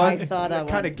 What a Yeah. fun I saw that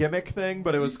kind one. of gimmick thing,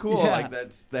 but it was cool. Yeah.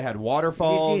 Like they had You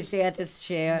waterfalls. see at this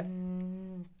chair.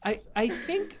 I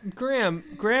think Graham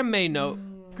may know.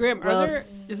 Graham, Well,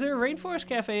 is there a Rainforest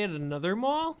Cafe at another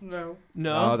mall? No.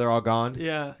 No. Oh, they're all gone?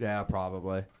 Yeah. Yeah,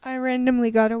 probably. I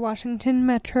randomly got a Washington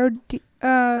Metro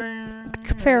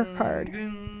fare card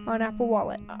on Apple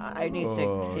Wallet. I need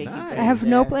Oh, to take you nice. guys I have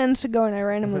no there. plans to go, and I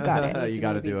randomly got I it. need You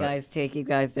gotta maybe do it. Take you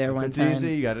guys there If one it's time.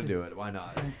 easy, you got to do it. Why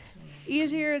not?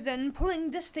 Easier than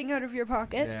pulling this thing out of your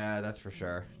pocket. Yeah, that's for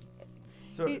sure.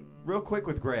 So, real quick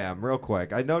with Graham, real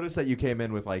quick. I noticed that you came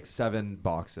in with like 7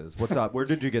 boxes. What's up? Where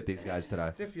did you get these guys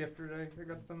today? Just yesterday, I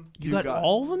got them. You got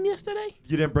all of them yesterday?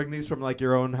 You didn't bring these from like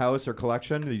your own house or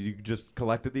collection? You just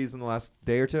collected these in the last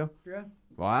day or two? Yeah.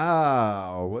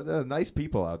 Wow. What nice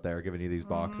people out there giving you these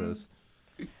boxes.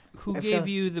 Who I gave feel-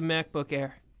 you the MacBook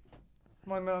Air?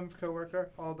 My mom's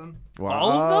coworker, all of them. Wow.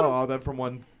 All of them? All of them from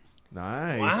one.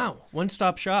 Nice. Wow.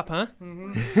 One-stop shop, huh?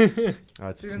 Mm-hmm.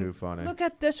 That's Dude. too funny. Look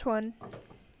at this one.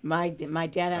 My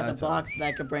dad has That's a box that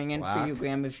I could bring in for Black. you,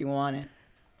 Graham, if you want it.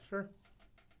 Sure.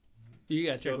 You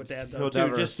got to check He'll- with Dad, he'll though, too,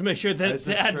 never- just to make sure that This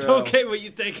is Dad's true. okay with you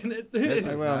taking it. This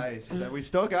I is will. nice. And we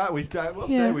still got, I will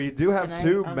say, Yeah. we do have Can I-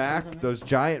 2 can Mac, I- those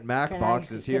giant Mac Can I-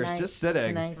 boxes here. can It's I- just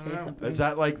sitting. Can I say No. something? Is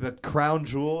that like the crown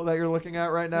jewel that you're looking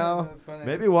at right now? funny.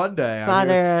 Maybe one day. I mean,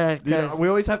 Father, you know, we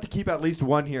always have to keep at least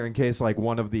one here in case like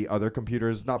one of the other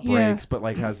computers not Yeah. breaks, but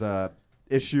like has a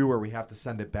issue where we have to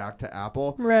send it back to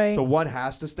Apple. Right. So one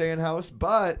has to stay in house,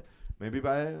 but maybe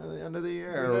by the end of the I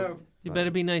year. know. You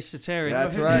better be nice to Terry.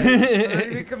 That's I'm right.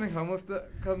 gonna be coming home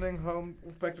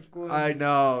back to school. I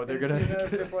know they're gonna.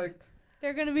 just like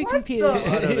They're going to be What confused.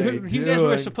 What are they You guys were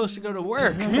doing? supposed to go to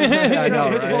work. I know,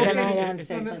 right? Can I say and then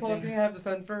something? Paul can have the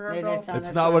fence for They- herself. that's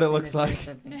It's not what it something looks to say like.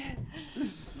 something.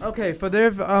 Okay, so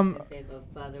there's Say those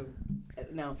Father,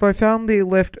 no. so I found the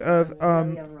list of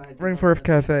Rainforest rainforest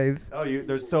cafes. Oh,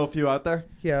 there's still a few out there.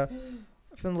 Yeah.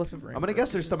 I found the list of I'm gonna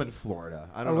guess there's some in Florida.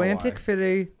 I don't Atlantic know why.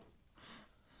 City,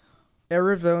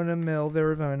 Arizona Mills,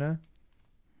 Arizona,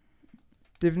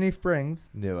 Disney Springs,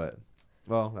 Knew it.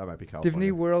 Well, that might be California.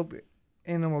 Disney World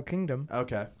Animal Kingdom,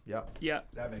 Okay. Yep. Yeah.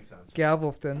 That makes sense.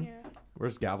 Galveston, Yeah.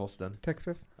 Where's Galveston?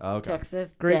 Texas, Oh, okay. Texas,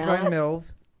 Grapevine Dallas. Mills,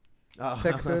 Oh,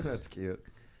 Texas. that's cute.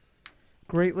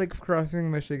 Great Lakes Crossing,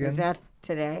 Michigan, Is that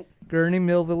today? Gurney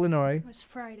Mills, Illinois, It was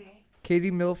Friday.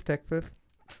 Katy Mills, Texas,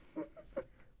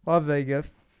 Las Vegas,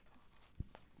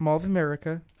 Mall of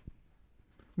America,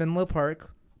 Menlo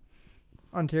Park,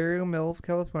 Ontario Mills,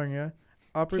 California,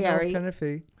 Opry Mills, Terry.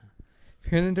 Tennessee,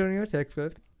 San Antonio,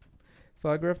 Texas,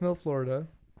 Flagstaff Mills, Florida,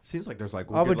 Seems like there's like,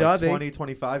 Abu like Dhabi. 20,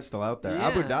 25 still out there. Yeah.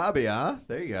 Abu Dhabi, huh?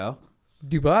 There you go.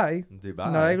 Dubai,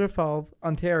 Dubai. Niagara Falls,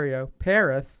 Ontario,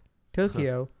 Paris,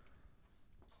 Tokyo,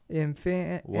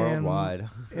 Worldwide.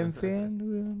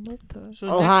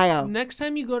 So Ohio. Next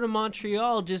time you go to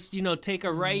Montreal, just take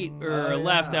a right or Oh, a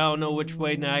left. yeah. I don't know which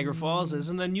way Niagara Falls is,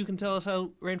 and then you can tell us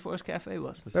how Rainforest Cafe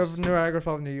was. This Of is- Niagara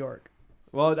Falls, New York.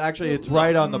 well, actually, it's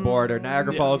right on the border.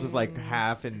 Niagara Yeah. Falls is like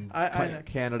half in I know.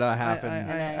 Canada, half in.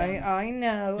 I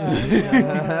know.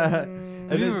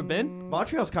 It Have you is- ever been?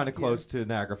 Montreal's kind of close to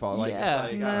Niagara Falls. Like, Yeah.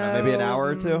 it's like, I don't know, maybe an hour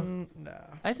or two. No.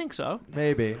 I think so.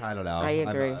 Maybe I don't know. I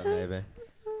agree. Maybe.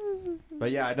 But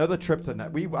yeah, I know the trip to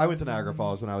I went to Niagara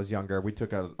Falls when I was younger. We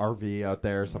took an RV out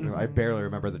there or something. I barely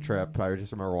remember the trip. I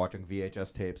just remember watching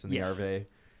VHS tapes in the Yes. RV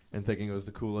and thinking it was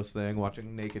the coolest thing.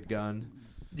 Watching Naked Gun,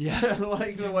 Yes.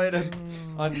 like the way to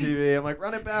on TV. I'm like,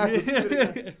 run it back. Let's do it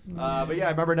again. But yeah,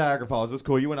 I remember Niagara Falls. It was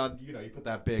cool. You went on. You put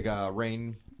that big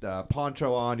rain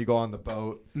poncho on. You go on the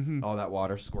boat. Mhm. All that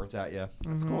water squirts at you.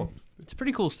 That's cool. It's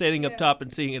pretty cool standing up Yeah. top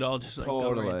and seeing it all just like go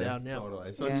Totally, right down. Yeah.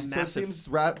 totally. So, Yeah. so it Massive. seems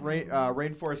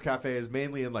Rainforest Cafe is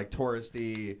mainly in like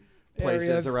touristy places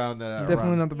Areas. around the. Definitely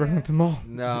around- not the Burlington Mall.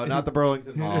 No, not the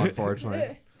Burlington Mall,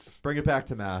 unfortunately. Bring it back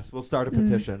to Mass. We'll start a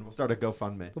petition. We'll start a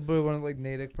GoFundMe. The blue one, like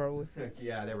Natick, probably.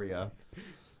 Yeah, there we go.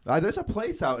 There's a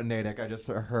place out in Natick. I just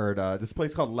heard this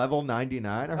place called Level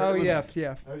 99. I heard Oh, it was-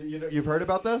 yes. You've heard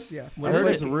about this? Yes. I What heard is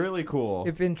it's it? really cool.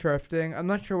 It's interesting. I'm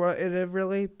not sure what it is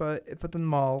really, but it's at the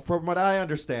mall. From what I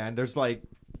understand, there's like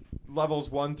levels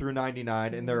 1 through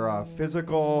 99, and there are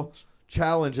physical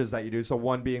challenges that you do. So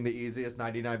 1 being the easiest,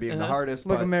 99 being the Uh-huh. hardest.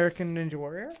 Like but American Ninja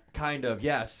Warrior? kind of,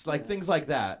 yes. Like things like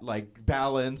that, like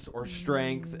balance or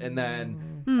strength, and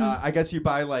then I guess you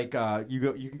buy like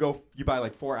you buy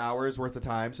like 4 hours worth of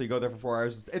time. So you go there for 4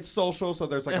 hours. It's social, so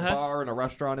there's like a bar and a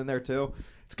restaurant in there too.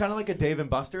 It's kind of like a Dave and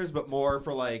Buster's, but more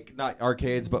for like not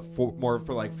arcades, but more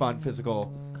for like fun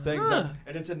physical things. Huh.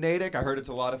 And it's in Natick. I heard it's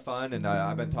a lot of fun, and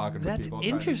I've been talking with That's people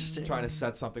interesting. trying to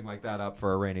set something like that up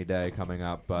for a rainy day coming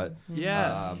up. But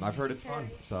Yeah. I've heard it's fun,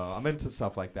 so I'm into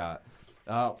stuff like that.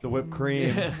 The whipped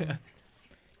cream,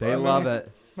 they Well, love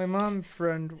it. My mom's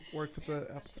friend works at the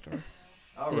Apple Store.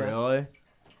 Oh, really?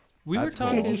 We were That's cool.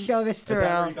 Can you talking. show us Is that where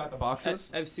around? you got the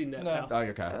boxes? I've seen that No. now. Oh,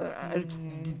 okay.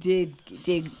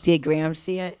 Did Graham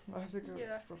see it? I have to go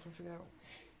Yeah. figure out.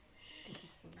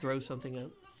 Throw something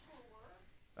out.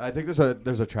 I think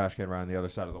there's a trash can around the other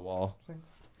side of the wall.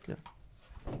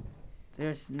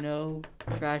 There's no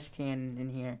trash can in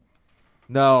here.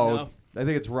 No, I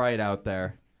think it's right out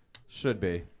there. Should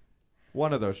be.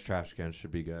 One of those trash cans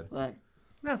should be good. What?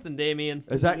 Nothing, Damien.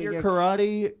 Is that Yeah, your yeah.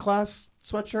 karate class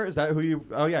sweatshirt? Is that who you?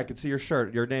 Oh yeah, I can see your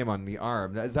shirt, your name on the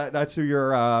arm. That's who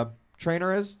your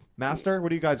trainer is? Master? What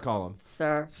do you guys call him?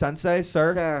 Sir. Sensei,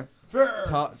 sir?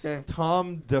 Sir. Sir.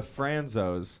 Tom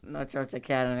DeFranzo's. North Church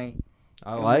Academy.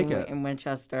 I like in, it. In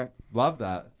Winchester. Love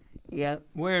that. Yep.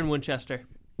 Where in Winchester?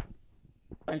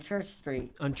 On Church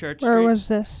Street. On Church Where Street? was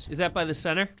this? Is that by the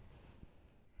center?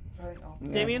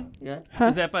 Yeah. Damien? Yeah. Huh?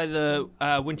 Is that by the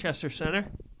Winchester Center?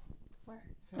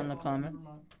 On the common.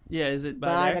 Yeah, is it by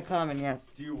By there? the common, yes.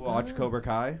 Do you watch Cobra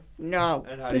Kai? No.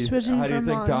 And how This do you, was in how do you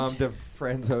think Dom Vermont.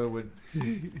 DeFranzo would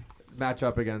match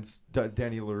up against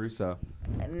Danny LaRusso?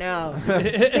 No. Fair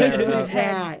He's enough.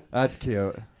 not. That's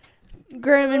cute.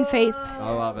 Graham and Faith.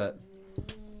 I love it.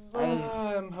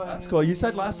 I'm That's cool. You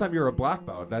said last time you were a black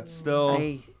belt. That's still.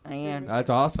 I am. That's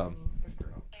awesome.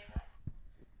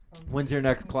 When's your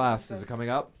next class? Is it coming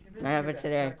up? I have it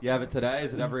today. You have it today?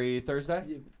 Is it every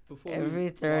Thursday? Before Every we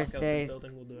walk out the Thursday.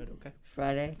 building, we'll do it, okay?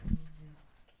 Friday.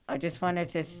 I just wanted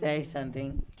to say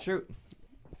something. Shoot.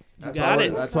 That's got why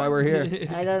it. That's why we're here.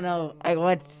 I don't know. I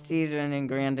want Steven and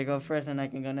Grant to go first and I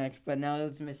can go next. But now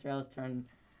it's Mr. L's turn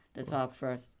to talk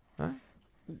first.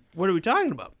 What are we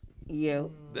talking about?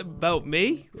 You. About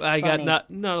me? I got Funny.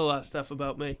 not a lot of stuff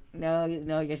about me. No,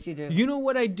 yes you do. You know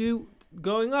what I do?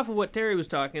 Going off of what Terry was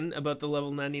talking about the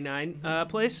level 99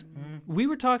 place, we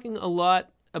were talking a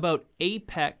lot about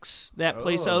Apex, that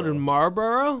place out in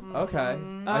Marlboro. Okay.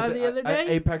 The other day?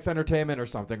 Apex Entertainment or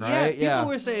something, right? Yeah, people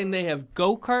were saying they have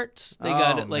go-karts. They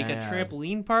got Oh, it like man. a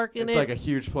trampoline park in It's it. like a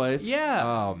huge place. Yeah.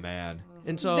 Oh man.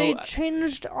 and so They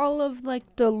changed all of like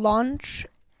the launch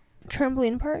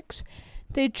trampoline parks.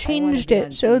 They changed be on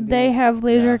it so TV. they have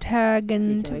laser Yeah. tag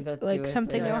Can we go and through like it?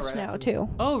 something Yeah, else right now after too.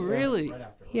 Oh, really?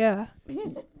 Yeah.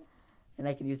 And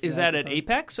I can use Is the that at microphone.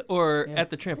 Apex or Yeah. at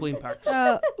the trampoline parks?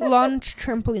 Launch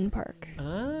trampoline park.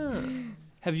 Ah.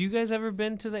 Have you guys ever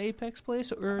been to the Apex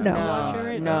place or No. to watch it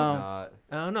right No. now?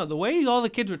 I don't know. The way all the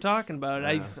kids were talking about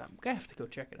it, Yeah. I'm gonna have to go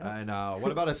check it out. I know.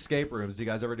 What about escape rooms? Do you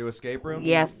guys ever do escape rooms?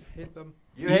 Yes. Hit them.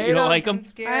 You You hate don't them? like them?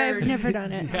 I've never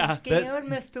done it. Yeah. That-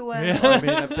 Mr. I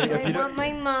mean, if you don't,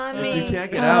 my mommy. if you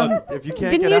can't get out, if you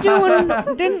can't Didn't get you do out.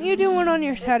 one? Didn't you do one on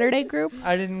your Saturday group?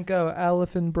 I didn't go.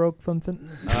 Elephant broke something.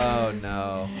 Oh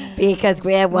no. Because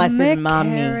Grant wasn't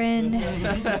mommy.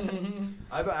 McCarran.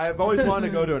 I've always wanted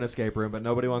to go to an escape room, but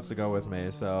nobody wants to go with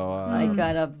me. So I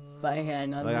got up my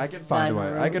hand on like, the I can find a way.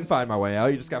 side I room. can find my way out.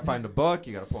 You just gotta find a book.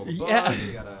 You gotta pull the book. Yeah.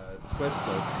 You gotta twist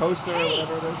the coaster,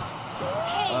 whatever it is.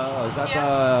 Oh, is that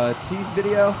the teeth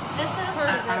video? All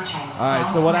right.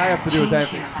 So what I have to do is I have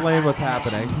to explain what's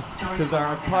happening because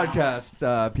our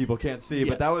podcast people can't see.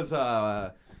 But that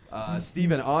was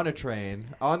Steven on a train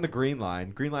on the Green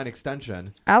Line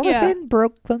extension. Elephant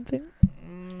broke something.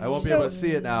 I won't be So- able to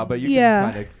see it now, but you Yeah.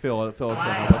 can kind of fill us in on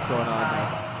what's going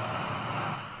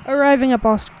on there. Arriving at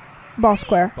Ball Square. Ball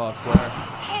Square.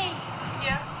 Hey,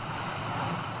 yeah.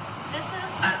 This is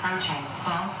approaching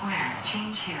Ball Square.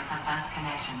 Change here for bus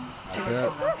connections. That's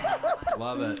it.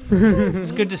 Love it.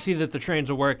 It's good to see that the trains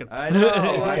are working. I know.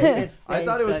 I Say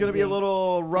thought it was going to be a something.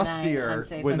 little Can I rustier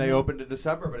say when they something? opened in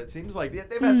December, but it seems like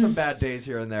they've had some bad days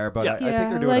here and there, but Yeah. I think Yeah,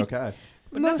 they're doing like- okay.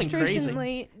 But nothing Most crazy.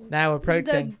 recently, Now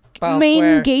approaching. Ball main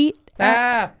Square. gate. At,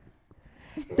 Ah!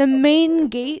 the main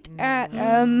gate at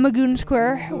Magoon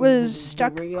Square was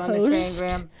stuck Were you on the train, closed.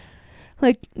 Graham?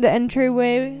 Like the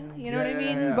entryway, you know what I Yeah,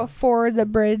 mean? yeah. Before the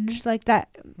bridge, like that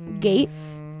gate.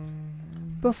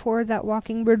 Before that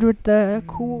walking bridge with the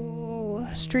cool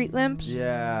street lamps.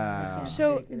 Yeah.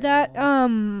 So that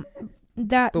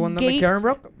that The one that gate, McCarran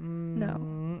broke? No.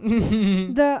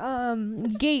 No.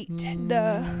 the gate,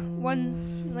 the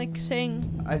one like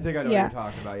saying I think I know Yeah. what you're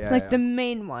talking about. Yeah. like yeah. the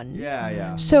main one. Yeah,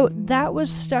 yeah. So that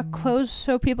was stuck closed,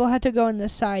 so people had to go in the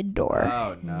side door.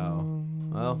 Oh no.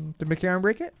 Well, Did McCarran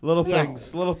break it? little Yeah.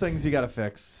 things you got to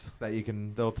fix that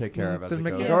they'll take care of as Did it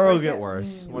goes, McCarran or it'll break get it?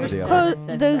 worse. Mm. One or It the was other.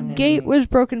 closed. The gate was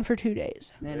broken for 2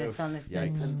 days. Then it's on the Oof,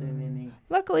 side yikes. something in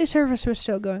Luckily, service was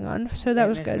still going on, so that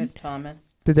was Miss good.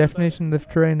 Thomas. The definition of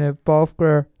train at Ball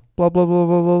Square. Blah blah blah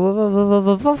blah blah blah blah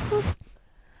blah blah blah.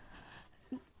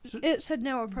 It said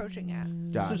now approaching at. So,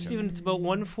 Gotcha. Steven, it's about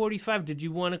 1:45. Did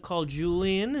you want to call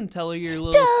Julian and tell her your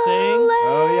little thing?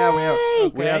 Oh yeah, we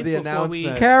have Okay, the before we-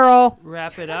 announcement. Carol.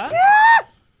 Wrap it up.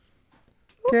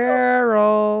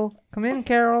 Carol. Come in,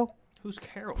 Carol. Who's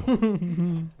Carol?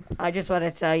 I just want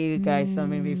to tell you guys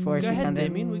something before Go she ahead, comes in.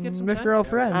 Damien. We get some Mr. time.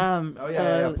 Alfred. Oh,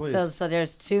 yeah, please. So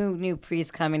there's 2 new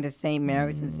priests coming to St.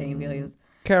 Mary's and St. William's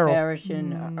Carol. Parish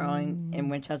in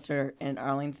Winchester and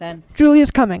Arlington.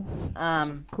 Julia's coming.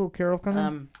 Cool, Carol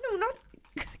coming. No, not.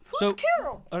 So,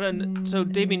 so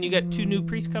Damien, you got 2 new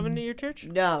priests coming to your church?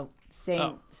 No, St.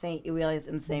 Oh. St. William's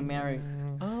and St. Mary's.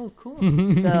 Oh, cool.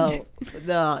 So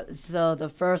the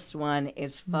first one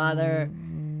is Father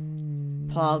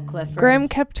Paul Clifford. Graham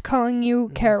kept calling you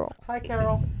Carol. Hi,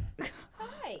 Carol.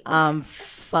 Hi.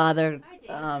 Father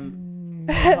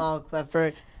Paul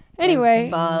Clifford. Anyway.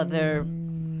 And Father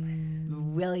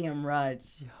William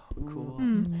Rudge. Cool.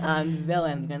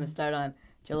 Villain gonna start on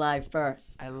July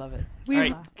 1st. I love it. We- All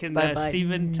right, can Bye-bye.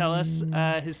 Stephen tell us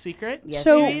his secret? Yes,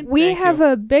 So Damien? we Thank have you.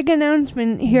 a big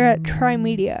announcement here at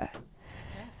TriMedia.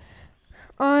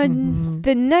 On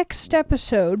the next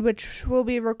episode, which will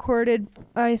be recorded,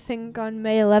 I think, on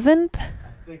May 11th. I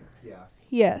think yes.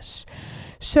 Yes.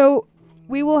 So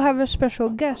we will have a special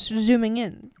guest zooming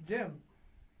in. Jim.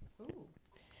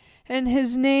 And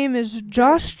his name is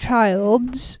Josh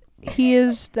Childs. He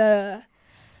is one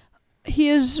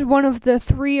of the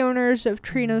 3 owners of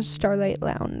Trina's Starlight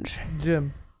Lounge.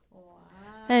 Jim.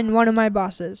 And one of my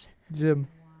bosses. Jim.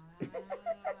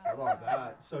 How about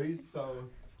that? So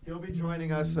he'll be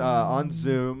joining us on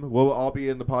Zoom. We'll all be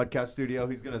in the podcast studio.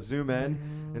 He's gonna zoom in,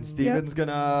 and Steven's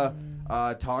gonna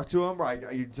talk to him. Right?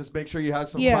 You just make sure you have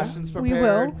some questions we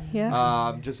prepared. will.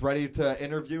 Yeah. Just ready to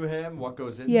interview him. What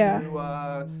goes into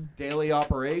Yeah. daily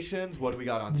operations? What do we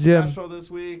got on Jim. special this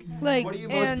week? Like, What are you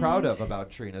most and proud of about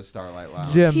Trina's Starlight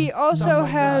Lounge? Jim. He also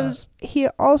like he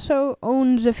also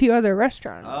owns a few other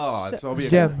restaurants. Oh, so it'll be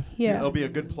Jim. it'll be a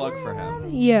good plug for him.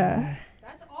 Yeah.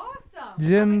 That's awesome.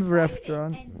 Jim's I'm excited.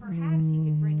 restaurant. And perhaps you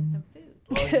could bring some food.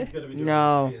 Well, he's gonna be doing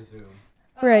No. it via Zoom.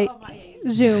 Right. Oh, my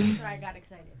Zoom. Sorry, I got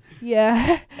excited.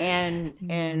 Yeah. And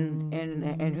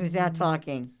who's that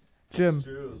talking? Jim.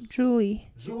 Julie.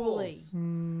 Julie.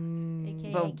 Mm.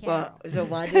 AKA Carol. So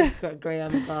why did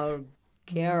Graham call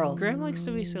Carol? Graham likes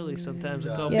to be silly sometimes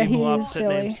and call Yeah, people he is opposite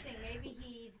silly. names. Maybe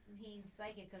he's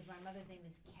psychic because my mother's name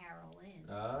is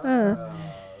Carolyn.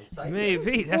 Psychic.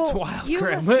 Maybe. That's Well, wild, you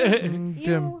Graham. must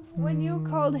Jim. When you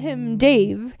called him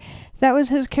Dave, that was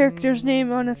his character's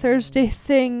name on a Thursday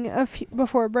thing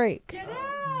before break. Get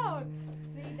out!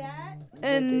 See that?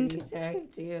 And What did he say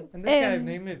to you? And this guy's And-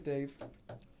 name is Dave.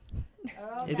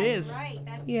 Oh, It that's is. right.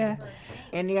 That's Yeah. his first name.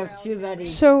 And you have 2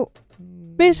 buddies. so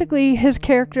basically his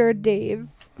character Dave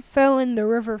fell in the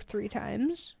river 3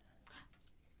 times.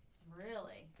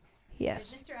 Really?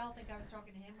 Yes. Did Mr. L think I was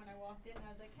talking to him when I walked in? I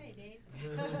was like, hey, Dave.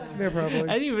 Yeah, I probably.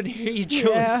 didn't even hear you,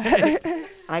 Julie, say it. Yeah.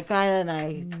 I got an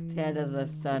idea of the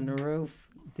sunroof.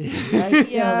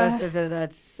 Yeah.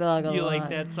 That song a You lot. like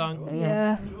that song?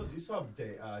 Yeah. Jules, you saw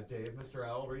Dave, Mr.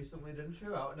 L, recently, didn't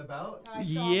you? Out and about? I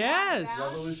saw him Yes. out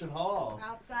Revolution Hall.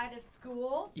 outside of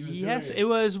school. Yes, doing it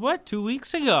was, 2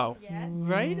 weeks ago? Yes.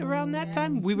 Right around that Yes.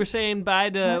 time? We were saying bye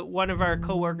to one of our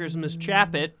coworkers, Miss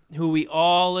Chappett, who we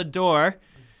all adore.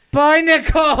 Bye,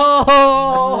 Nicole.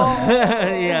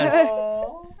 Yes.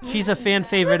 She's a fan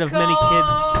favorite of many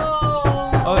kids.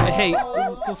 Oh, hey,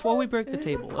 before we break the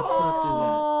table, let's not do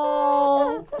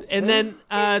that. And then,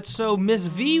 so Miss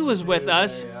V was with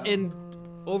us, and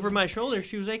over my shoulder,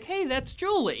 she was like, hey, that's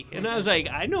Julie. And I was like,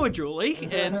 I know a Julie.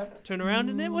 And turned around,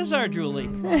 and it was our Julie.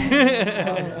 What?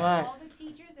 All the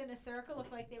teachers in a circle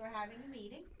looked like they were having a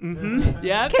meeting. Mm-hmm.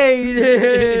 Yeah.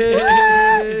 A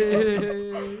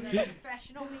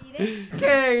professional meeting.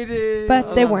 Katie.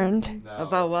 But they weren't.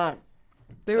 About what?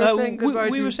 They were saying goodbye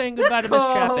we to were saying goodbye to Miss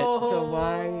Chappett. So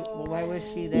why was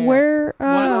she there? Where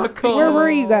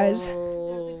were you guys? It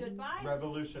was a goodbye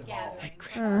Revolution Hall.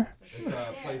 gathering. It's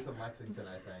a place in Lexington,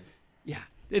 I think. Yeah,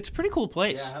 it's a pretty cool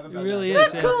place. Yeah, I haven't It been really there.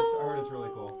 is. I Yeah. heard it's really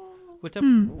cool. What's up,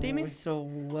 Damien? So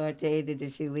what day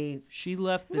did she leave? She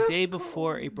left the day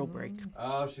before April break.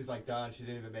 Oh, she's like done. She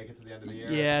didn't even make it to the end of the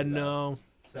year. Yeah, That's no.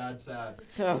 Sad, sad.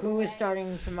 So who is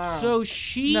starting tomorrow? So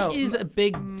she is a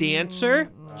big dancer,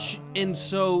 and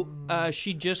so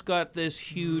she just got this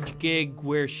huge gig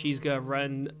where she's gonna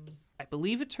run. I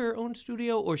believe it's her own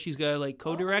studio, or she's gonna like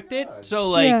co-direct it. So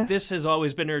like Yeah. this has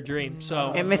always been her dream.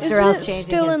 So and Mr. Isn't L's it changing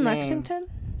still his in name. Lexington?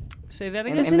 say that And-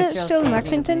 again. Isn't and it Mr. L's still in changing his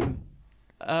Lexington? name.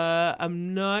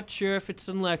 I'm not sure if it's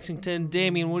in Lexington.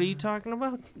 Damien, what are you talking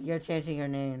about? You're changing your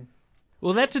name.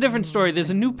 Well, that's a different story.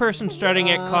 There's a new person starting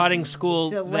at coding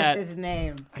school So that what's his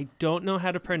name? I don't know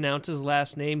how to pronounce his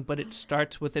last name, but it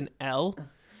starts with an L.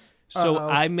 So Uh-oh.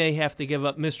 I may have to give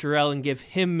up Mr. L and give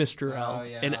him Mr. L, Oh,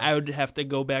 yeah. and I would have to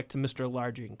go back to Mr.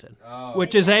 Largington, Oh.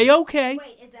 which is A-okay.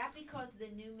 Wait, is that because the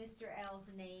new Mr. L's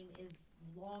name is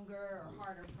longer or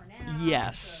harder pronounced?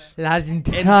 Yes.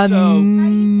 Largington. And so- How do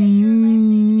you say your last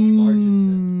name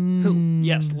again? Who?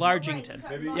 Yes, Oh, Largington.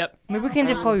 right, Maybe- Yep. Maybe we can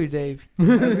just call you Dave.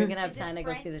 We're gonna have Is it time to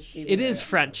go see the French? Stevie. It is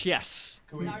French, yes.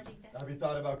 Largington. Have you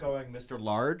thought about going Mr.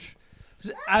 Large?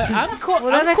 I'm cool.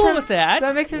 Well, that I'm makes cool him- with that.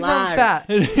 That makes him Large. sound fat.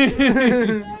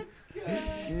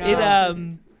 No.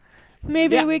 It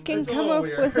Maybe Yeah. we can It's a come little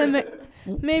up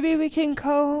with maybe we can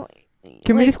call.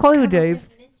 Can we like, just call you come up Dave?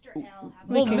 Does Mr. L have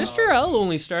Well, a can- Mr. L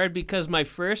only started because my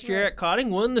first year at Cotting,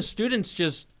 one of the students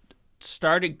just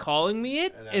started calling me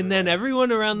it, and then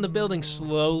everyone around the building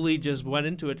slowly just went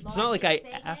into it. It's not like I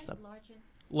asked them.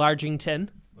 Largington.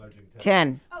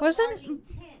 Ken. Oh, Wasn't-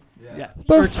 Largington. Yeah.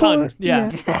 Before- Per ton. Yeah.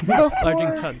 Before,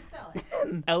 Largington. Spell it.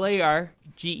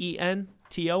 Largenton.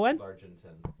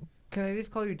 Largington. Can I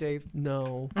just call you Dave?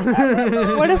 No.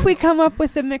 What if we come up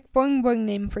with a McBoing Boing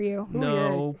name for you?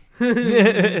 No.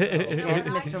 It's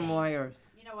Mr. Moyers.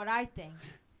 You know what I think?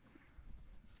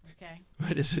 Okay.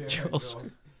 What is it, Charles?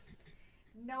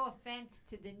 No offense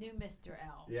to the new Mr.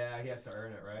 L. Yeah, he has to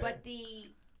earn it, right? But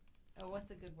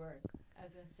what's a good word? I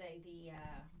was gonna say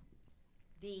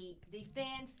the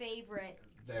fan favorite,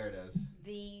 there it is.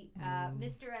 the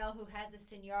Mr. L who has the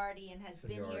seniority and has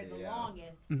been here Seniority, the yeah.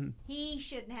 longest. Mhm. He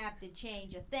shouldn't have to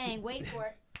change a thing. Wait for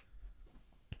it.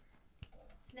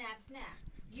 Snap, snap.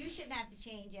 You shouldn't have to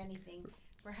change anything.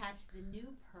 Perhaps the new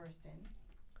person,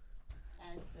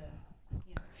 as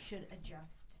should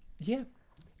adjust. Yeah.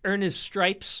 Earn his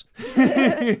stripes.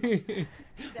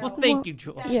 So, Well, thank you,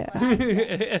 Jules. that's Yeah. what I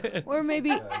said. Or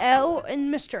maybe L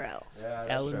and Mr. L. Yeah,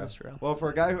 L and that's true. Mr. L. Well, for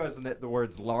a guy who has the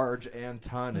words large and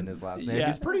ton in his last name, Yeah.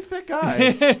 he's a pretty fit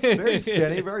guy. Very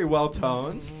skinny, very well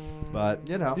toned, but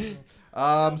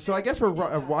so I guess we're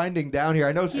winding down here.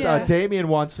 I know Yeah. Damien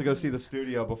wants to go see the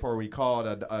studio before we call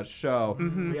it a show.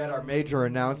 Mhm. We had our major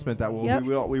announcement that Yep.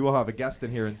 we will have a guest in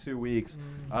here in 2 weeks.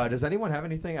 Does anyone have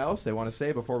anything else they want to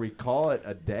say before we call it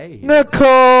a day? Here?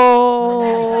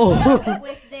 Nicole!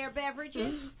 With their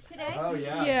beverages today. Oh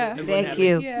yeah. Yeah. Thank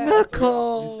you. Yeah. You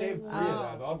Nicole! saved 3 of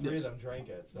them. All 3 of them drank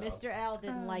it. So. Mr. L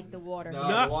didn't like the water. No,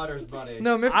 No. the water's money.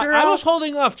 No, Mr. I L. was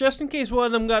holding off just in case one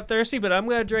of them got thirsty, but I'm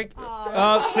going to drink.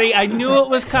 Oh. See, I knew it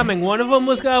was coming. One of them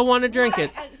was going to want to drink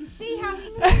it. See how he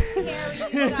takes care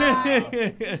of you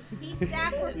guys. He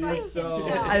sacrificed You're so-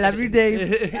 himself. I love you, Dave.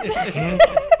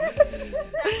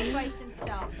 Sacrificed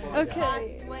himself. In his Okay. hot,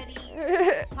 sweaty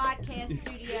podcast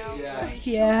studio. Yeah. His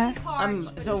Yeah. shooting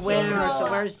parts with So his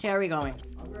where's Terry going?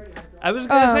 I was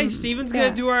going to say, Um, Steven's yeah.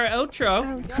 going to do our outro.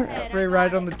 Go ahead, Free I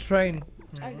ride got on the train.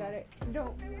 I got it.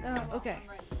 Don't. Okay.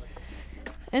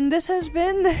 And this has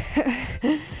been.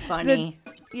 Funny.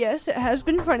 Yes, it has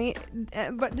been funny,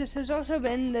 but this has also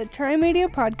been the TriMedia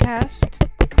podcast.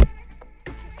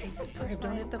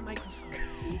 Don't hit the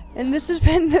microphone. And this has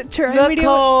been the TriMedia.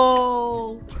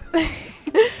 Nicole!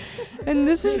 And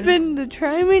this has been the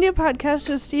TriMedia podcast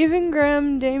with Stephen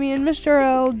Graham, Damien, Mr.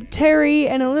 L, Terry,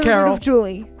 and a little Carol. bit of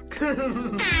Julie.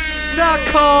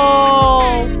 Nicole!